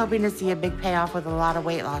I'm really hoping to see a big payoff with a lot of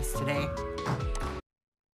weight loss today.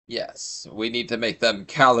 Yes, we need to make them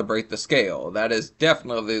calibrate the scale. That is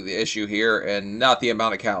definitely the issue here, and not the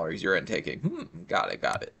amount of calories you're intaking. Got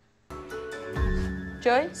it.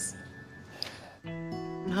 Joyce?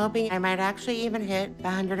 I'm hoping I might actually even hit the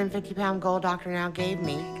 150-pound goal Dr. Now gave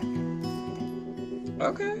me.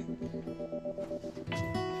 Okay.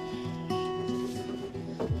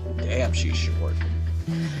 Damn, she's short.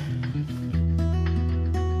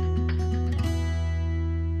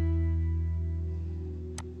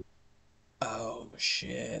 Oh,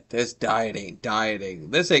 shit. This diet ain't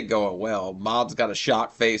dieting. This ain't going well. Mom's got a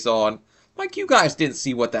shock face on. Like, you guys didn't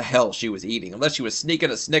see what the hell she was eating, unless she was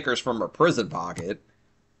sneaking a Snickers from her prison pocket.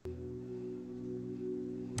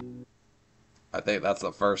 I think that's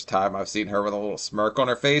the first time I've seen her with a little smirk on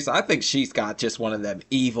her face. I think she's got just one of them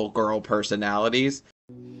evil girl personalities.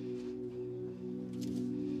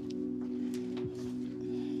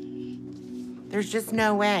 There's just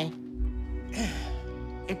no way.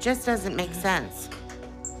 It just doesn't make sense.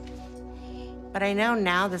 But I know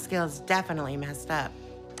now the scale's definitely messed up.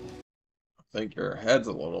 I think your head's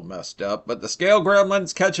a little messed up, but the scale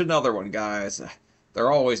gremlins catch another one, guys.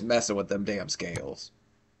 They're always messing with them damn scales.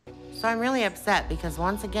 So I'm really upset because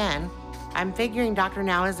once again, I'm figuring Dr.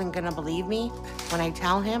 Now isn't gonna believe me when I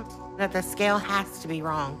tell him that the scale has to be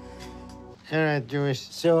wrong. All right, Joyce.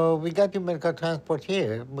 So we got your medical transport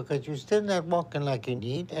here because you're still not walking like you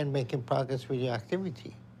need and making progress with your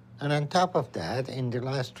activity. And on top of that, in the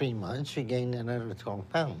last 3 months, you gained another 12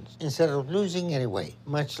 pounds instead of losing any weight,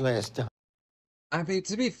 much less the... I mean,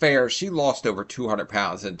 to be fair, she lost over 200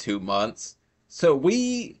 pounds in 2 months. So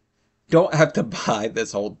we don't have to buy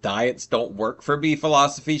this whole diets don't work for me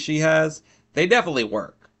philosophy she has. They definitely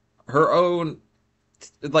work. Her own,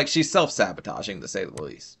 like, she's self-sabotaging, to say the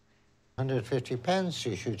least. 150 pounds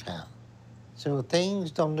you should have. So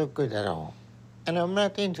things don't look good at all. And I'm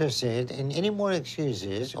not interested in any more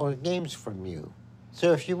excuses or games from you.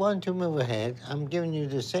 So if you want to move ahead, I'm giving you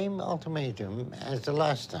the same ultimatum as the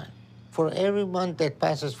last time. For every month that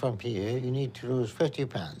passes from here, you need to lose 50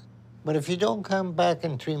 pounds. But if you don't come back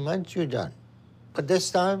in 3 months, you're done. But this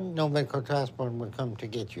time, no medical transport will come to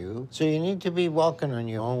get you, so you need to be walking on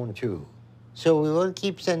your own too. So we will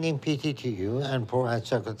keep sending PT to you and provide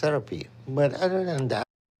psychotherapy. But other than that,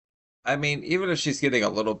 I mean, even if she's getting a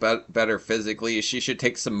little bit better physically, she should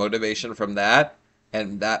take some motivation from that,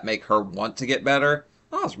 and that make her want to get better.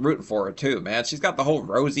 I was rooting for her too, man. She's got the whole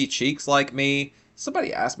rosy cheeks like me.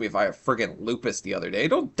 Somebody asked me if I have friggin' lupus the other day.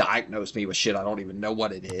 Don't diagnose me with shit I don't even know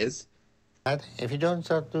what it is. But if you don't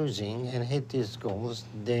start losing and hit these goals,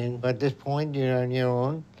 then at this point you're on your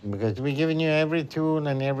own because we're giving you every tool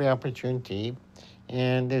and every opportunity,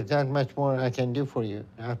 and there's not much more I can do for you.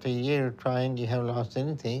 After a year of trying, you haven't lost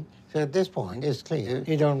anything. So at this point, it's clear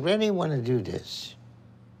you don't really want to do this.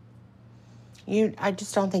 I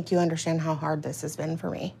just don't think you understand how hard this has been for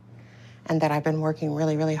me, and that I've been working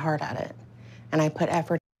really, really hard at it. And I put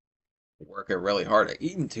effort. Working really hard at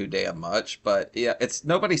eating too damn much, but yeah,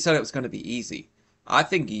 nobody said it was going to be easy. I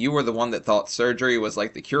think you were the one that thought surgery was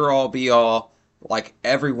like the cure-all be-all, like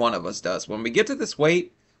every one of us does. When we get to this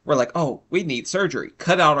weight, we're like, oh, we need surgery.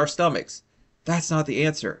 Cut out our stomachs. That's not the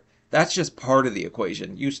answer. That's just part of the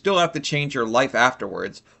equation. You still have to change your life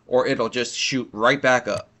afterwards, or it'll just shoot right back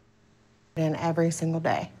up. In every single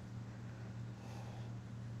day.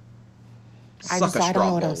 I Suck a don't know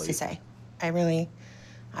straw, what else bully. to say.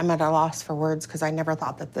 I'm at a loss for words because I never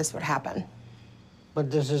thought that this would happen. But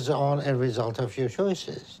this is all a result of your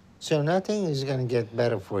choices. So nothing is going to get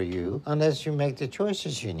better for you unless you make the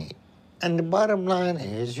choices you need. And the bottom line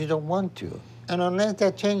is you don't want to. And unless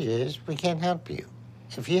that changes, we can't help you.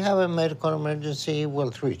 If you have a medical emergency,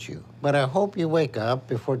 we'll treat you. But I hope you wake up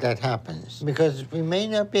before that happens, because we may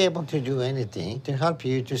not be able to do anything to help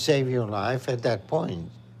you to save your life at that point.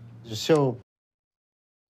 So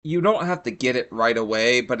You don't have to get it right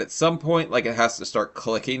away, but at some point, like, it has to start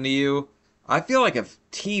clicking to you. I feel like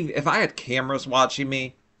if I had cameras watching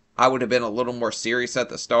me, I would have been a little more serious at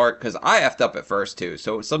the start, because I effed up at first too,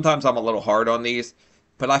 so sometimes I'm a little hard on these,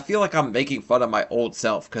 but I feel like I'm making fun of my old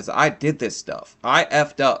self, because I did this stuff. I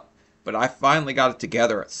effed up, but I finally got it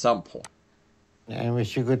together at some point. I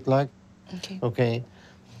wish you good luck. Okay. Okay.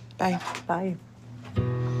 Bye. Bye.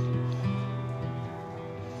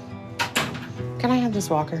 Can I have this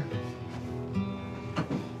walker?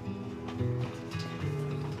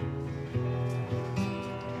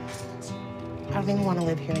 I don't even want to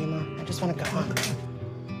live here anymore. I just want to go home.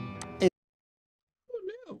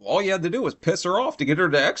 All you had to do was piss her off to get her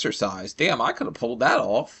to exercise. Damn, I could have pulled that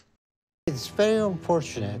off. It's very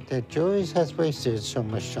unfortunate that Joyce has wasted so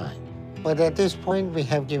much time. But at this point, we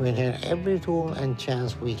have given her every tool and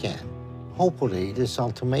chance we can. Hopefully, this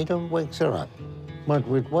ultimatum wakes her up. But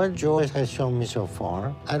with what Joyce has shown me so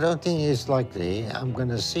far, I don't think it's likely I'm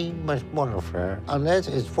gonna see much more of her unless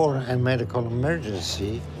it's for a medical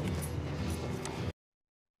emergency.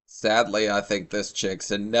 Sadly, I think this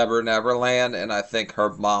chick's in Never Never Land, and I think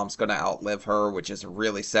her mom's gonna outlive her, which is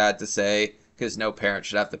really sad to say, because no parent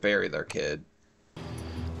should have to bury their kid.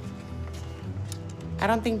 I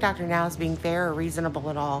don't think Dr. Now is being fair or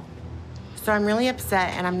reasonable at all. So I'm really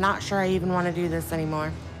upset, and I'm not sure I even want to do this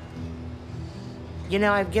anymore. You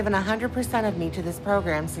know, I've given 100% of me to this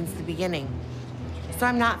program since the beginning. So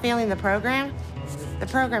I'm not failing the program. The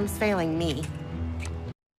program's failing me.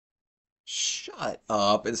 Shut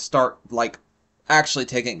up and start, like, actually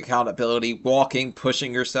taking accountability, walking,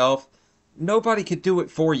 pushing yourself. Nobody could do it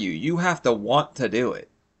for you. You have to want to do it.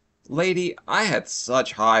 Lady, I had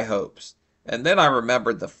such high hopes. And then I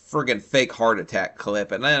remembered the friggin' fake heart attack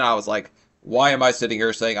clip, and then I was like, why am I sitting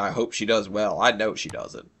here saying I hope she does well? I know she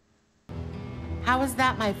doesn't. How is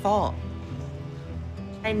that my fault?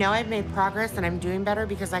 I know I've made progress and I'm doing better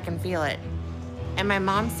because I can feel it. And my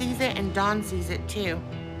mom sees it and Dawn sees it too.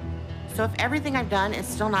 So if everything I've done is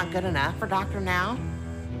still not good enough for Dr. Now,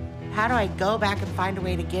 how do I go back and find a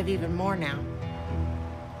way to give even more now?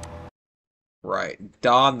 Right.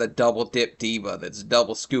 Dawn the double dip diva that's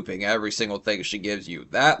double scooping every single thing she gives you.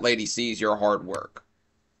 That lady sees your hard work.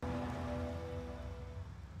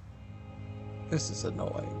 This is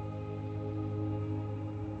annoying.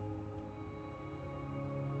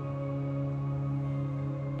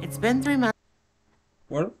 It's been 3 months.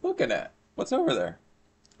 What are we looking at? What's over there?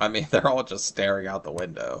 I mean, they're all just staring out the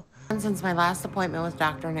window. Since my last appointment with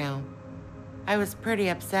Dr. Now. I was pretty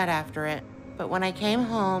upset after it, but when I came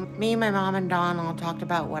home, me, my mom, and Dawn all talked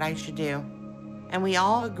about what I should do. And we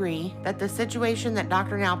all agree that the situation that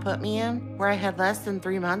Dr. Now put me in, where I had less than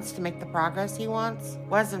 3 months to make the progress he wants,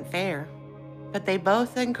 wasn't fair. But they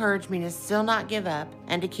both encouraged me to still not give up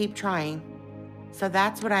and to keep trying. So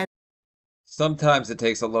that's what I... Sometimes it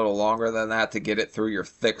takes a little longer than that to get it through your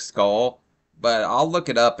thick skull, but I'll look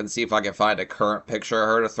it up and see if I can find a current picture of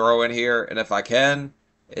her to throw in here, and if I can,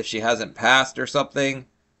 if she hasn't passed or something,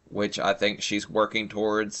 which I think she's working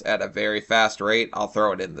towards at a very fast rate, I'll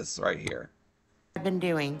throw it in this right here. I've been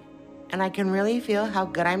doing, and I can really feel how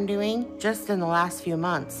good I'm doing just in the last few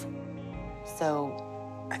months.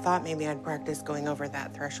 So I thought maybe I'd practice going over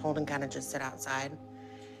that threshold and kind of just sit outside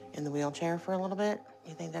in the wheelchair for a little bit.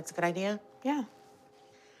 You think that's a good idea? Yeah.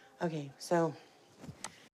 Okay, so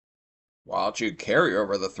Why don't you carry her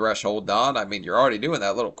over the threshold, Don? I mean, you're already doing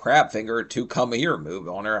that little crab finger to come here move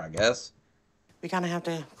on her, I guess. We kind of have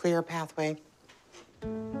to clear a pathway.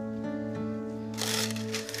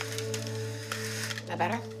 That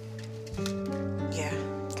better? Yeah.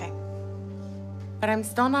 Okay. But I'm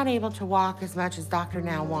still not able to walk as much as Dr.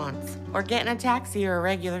 Now wants, or get in a taxi or a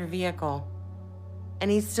regular vehicle.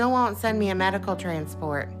 And he still won't send me a medical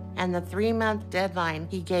transport. And the 3-month deadline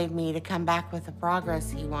he gave me to come back with the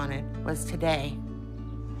progress he wanted was today.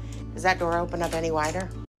 Does that door open up any wider?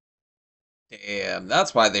 Damn,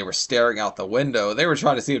 that's why they were staring out the window. They were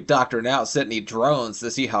trying to see if Dr. Now sent any drones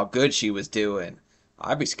to see how good she was doing.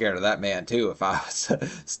 I'd be scared of that man, too, if I was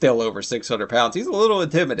still over 600 pounds. He's a little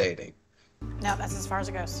intimidating. No, that's as far as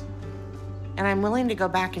it goes. And I'm willing to go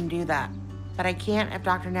back and do that. But I can't if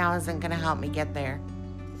Dr. Now isn't going to help me get there.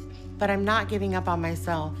 But I'm not giving up on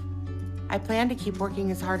myself. I plan to keep working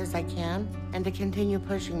as hard as I can and to continue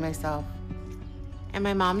pushing myself. And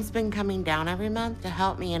my mom's been coming down every month to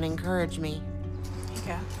help me and encourage me. There you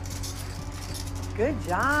go. Good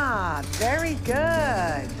job. Very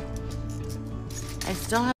good. I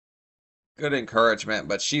still have Good encouragement,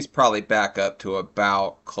 but she's probably back up to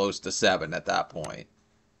about close to 7 at that point.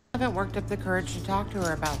 haven't worked up the courage to talk to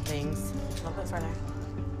her about things. A little bit further.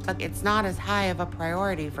 But it's not as high of a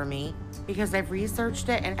priority for me because I've researched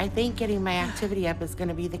it and I think getting my activity up is going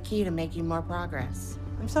to be the key to making more progress.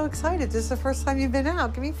 I'm so excited. This is the first time you've been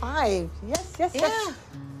out. Give me 5. Yes, yes, yes.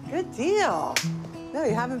 Good deal. No,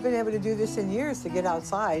 you haven't been able to do this in years, to get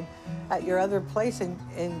outside. At your other place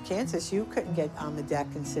in Kansas, you couldn't get on the deck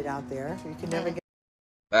and sit out there. You could never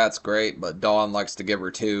That's great, but Dawn likes to give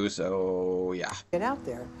her 2, so yeah. get out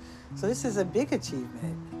there. So this is a big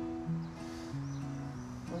achievement.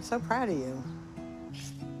 I'm so proud of you.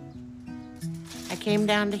 I came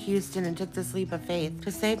down to Houston and took this leap of faith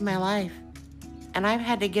to save my life. And I've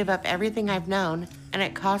had to give up everything I've known, and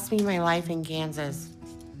it cost me my life in Kansas.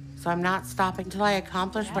 So I'm not stopping till I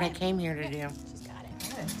accomplish what I came here to do. She's got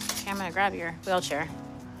it. Okay, I'm gonna grab your wheelchair.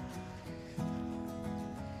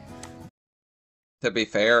 To be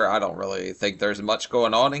fair, I don't really think there's much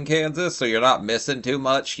going on in Kansas, so you're not missing too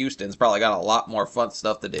much. Houston's probably got a lot more fun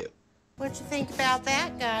stuff to do. What you think about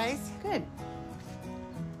that, guys? Good.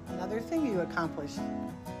 Another thing you accomplished.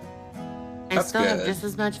 I That's still have good. just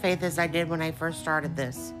as much faith as I did when I first started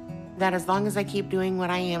this. That as long as I keep doing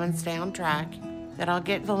what I am and stay on track, that I'll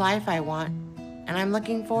get the life I want. And I'm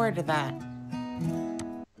looking forward to that.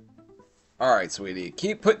 Alright, sweetie.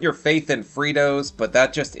 Keep putting your faith in Fritos, but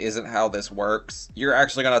that just isn't how this works. You're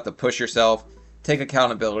actually going to have to push yourself, take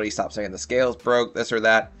accountability, stop saying the scales broke, this or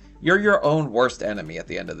that. You're your own worst enemy at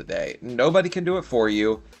the end of the day. Nobody can do it for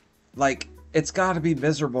you. Like, it's got to be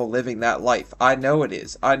miserable living that life. I know it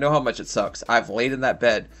is. I know how much it sucks. I've laid in that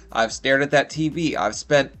bed. I've stared at that TV. I've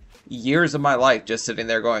spent years of my life just sitting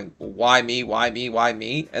there going, why me, why me, why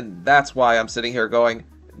me? And that's why I'm sitting here going,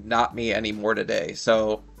 not me anymore today.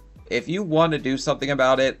 So if you want to do something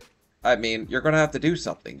about it, I mean, you're going to have to do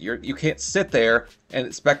something. You can't sit there and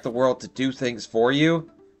expect the world to do things for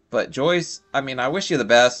you. But Joyce, I mean, I wish you the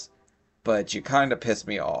best, but you kind of pissed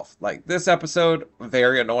me off. Like, this episode,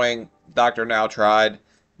 very annoying. Dr. Now tried.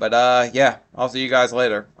 But, yeah, I'll see you guys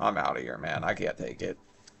later. I'm out of here, man. I can't take it.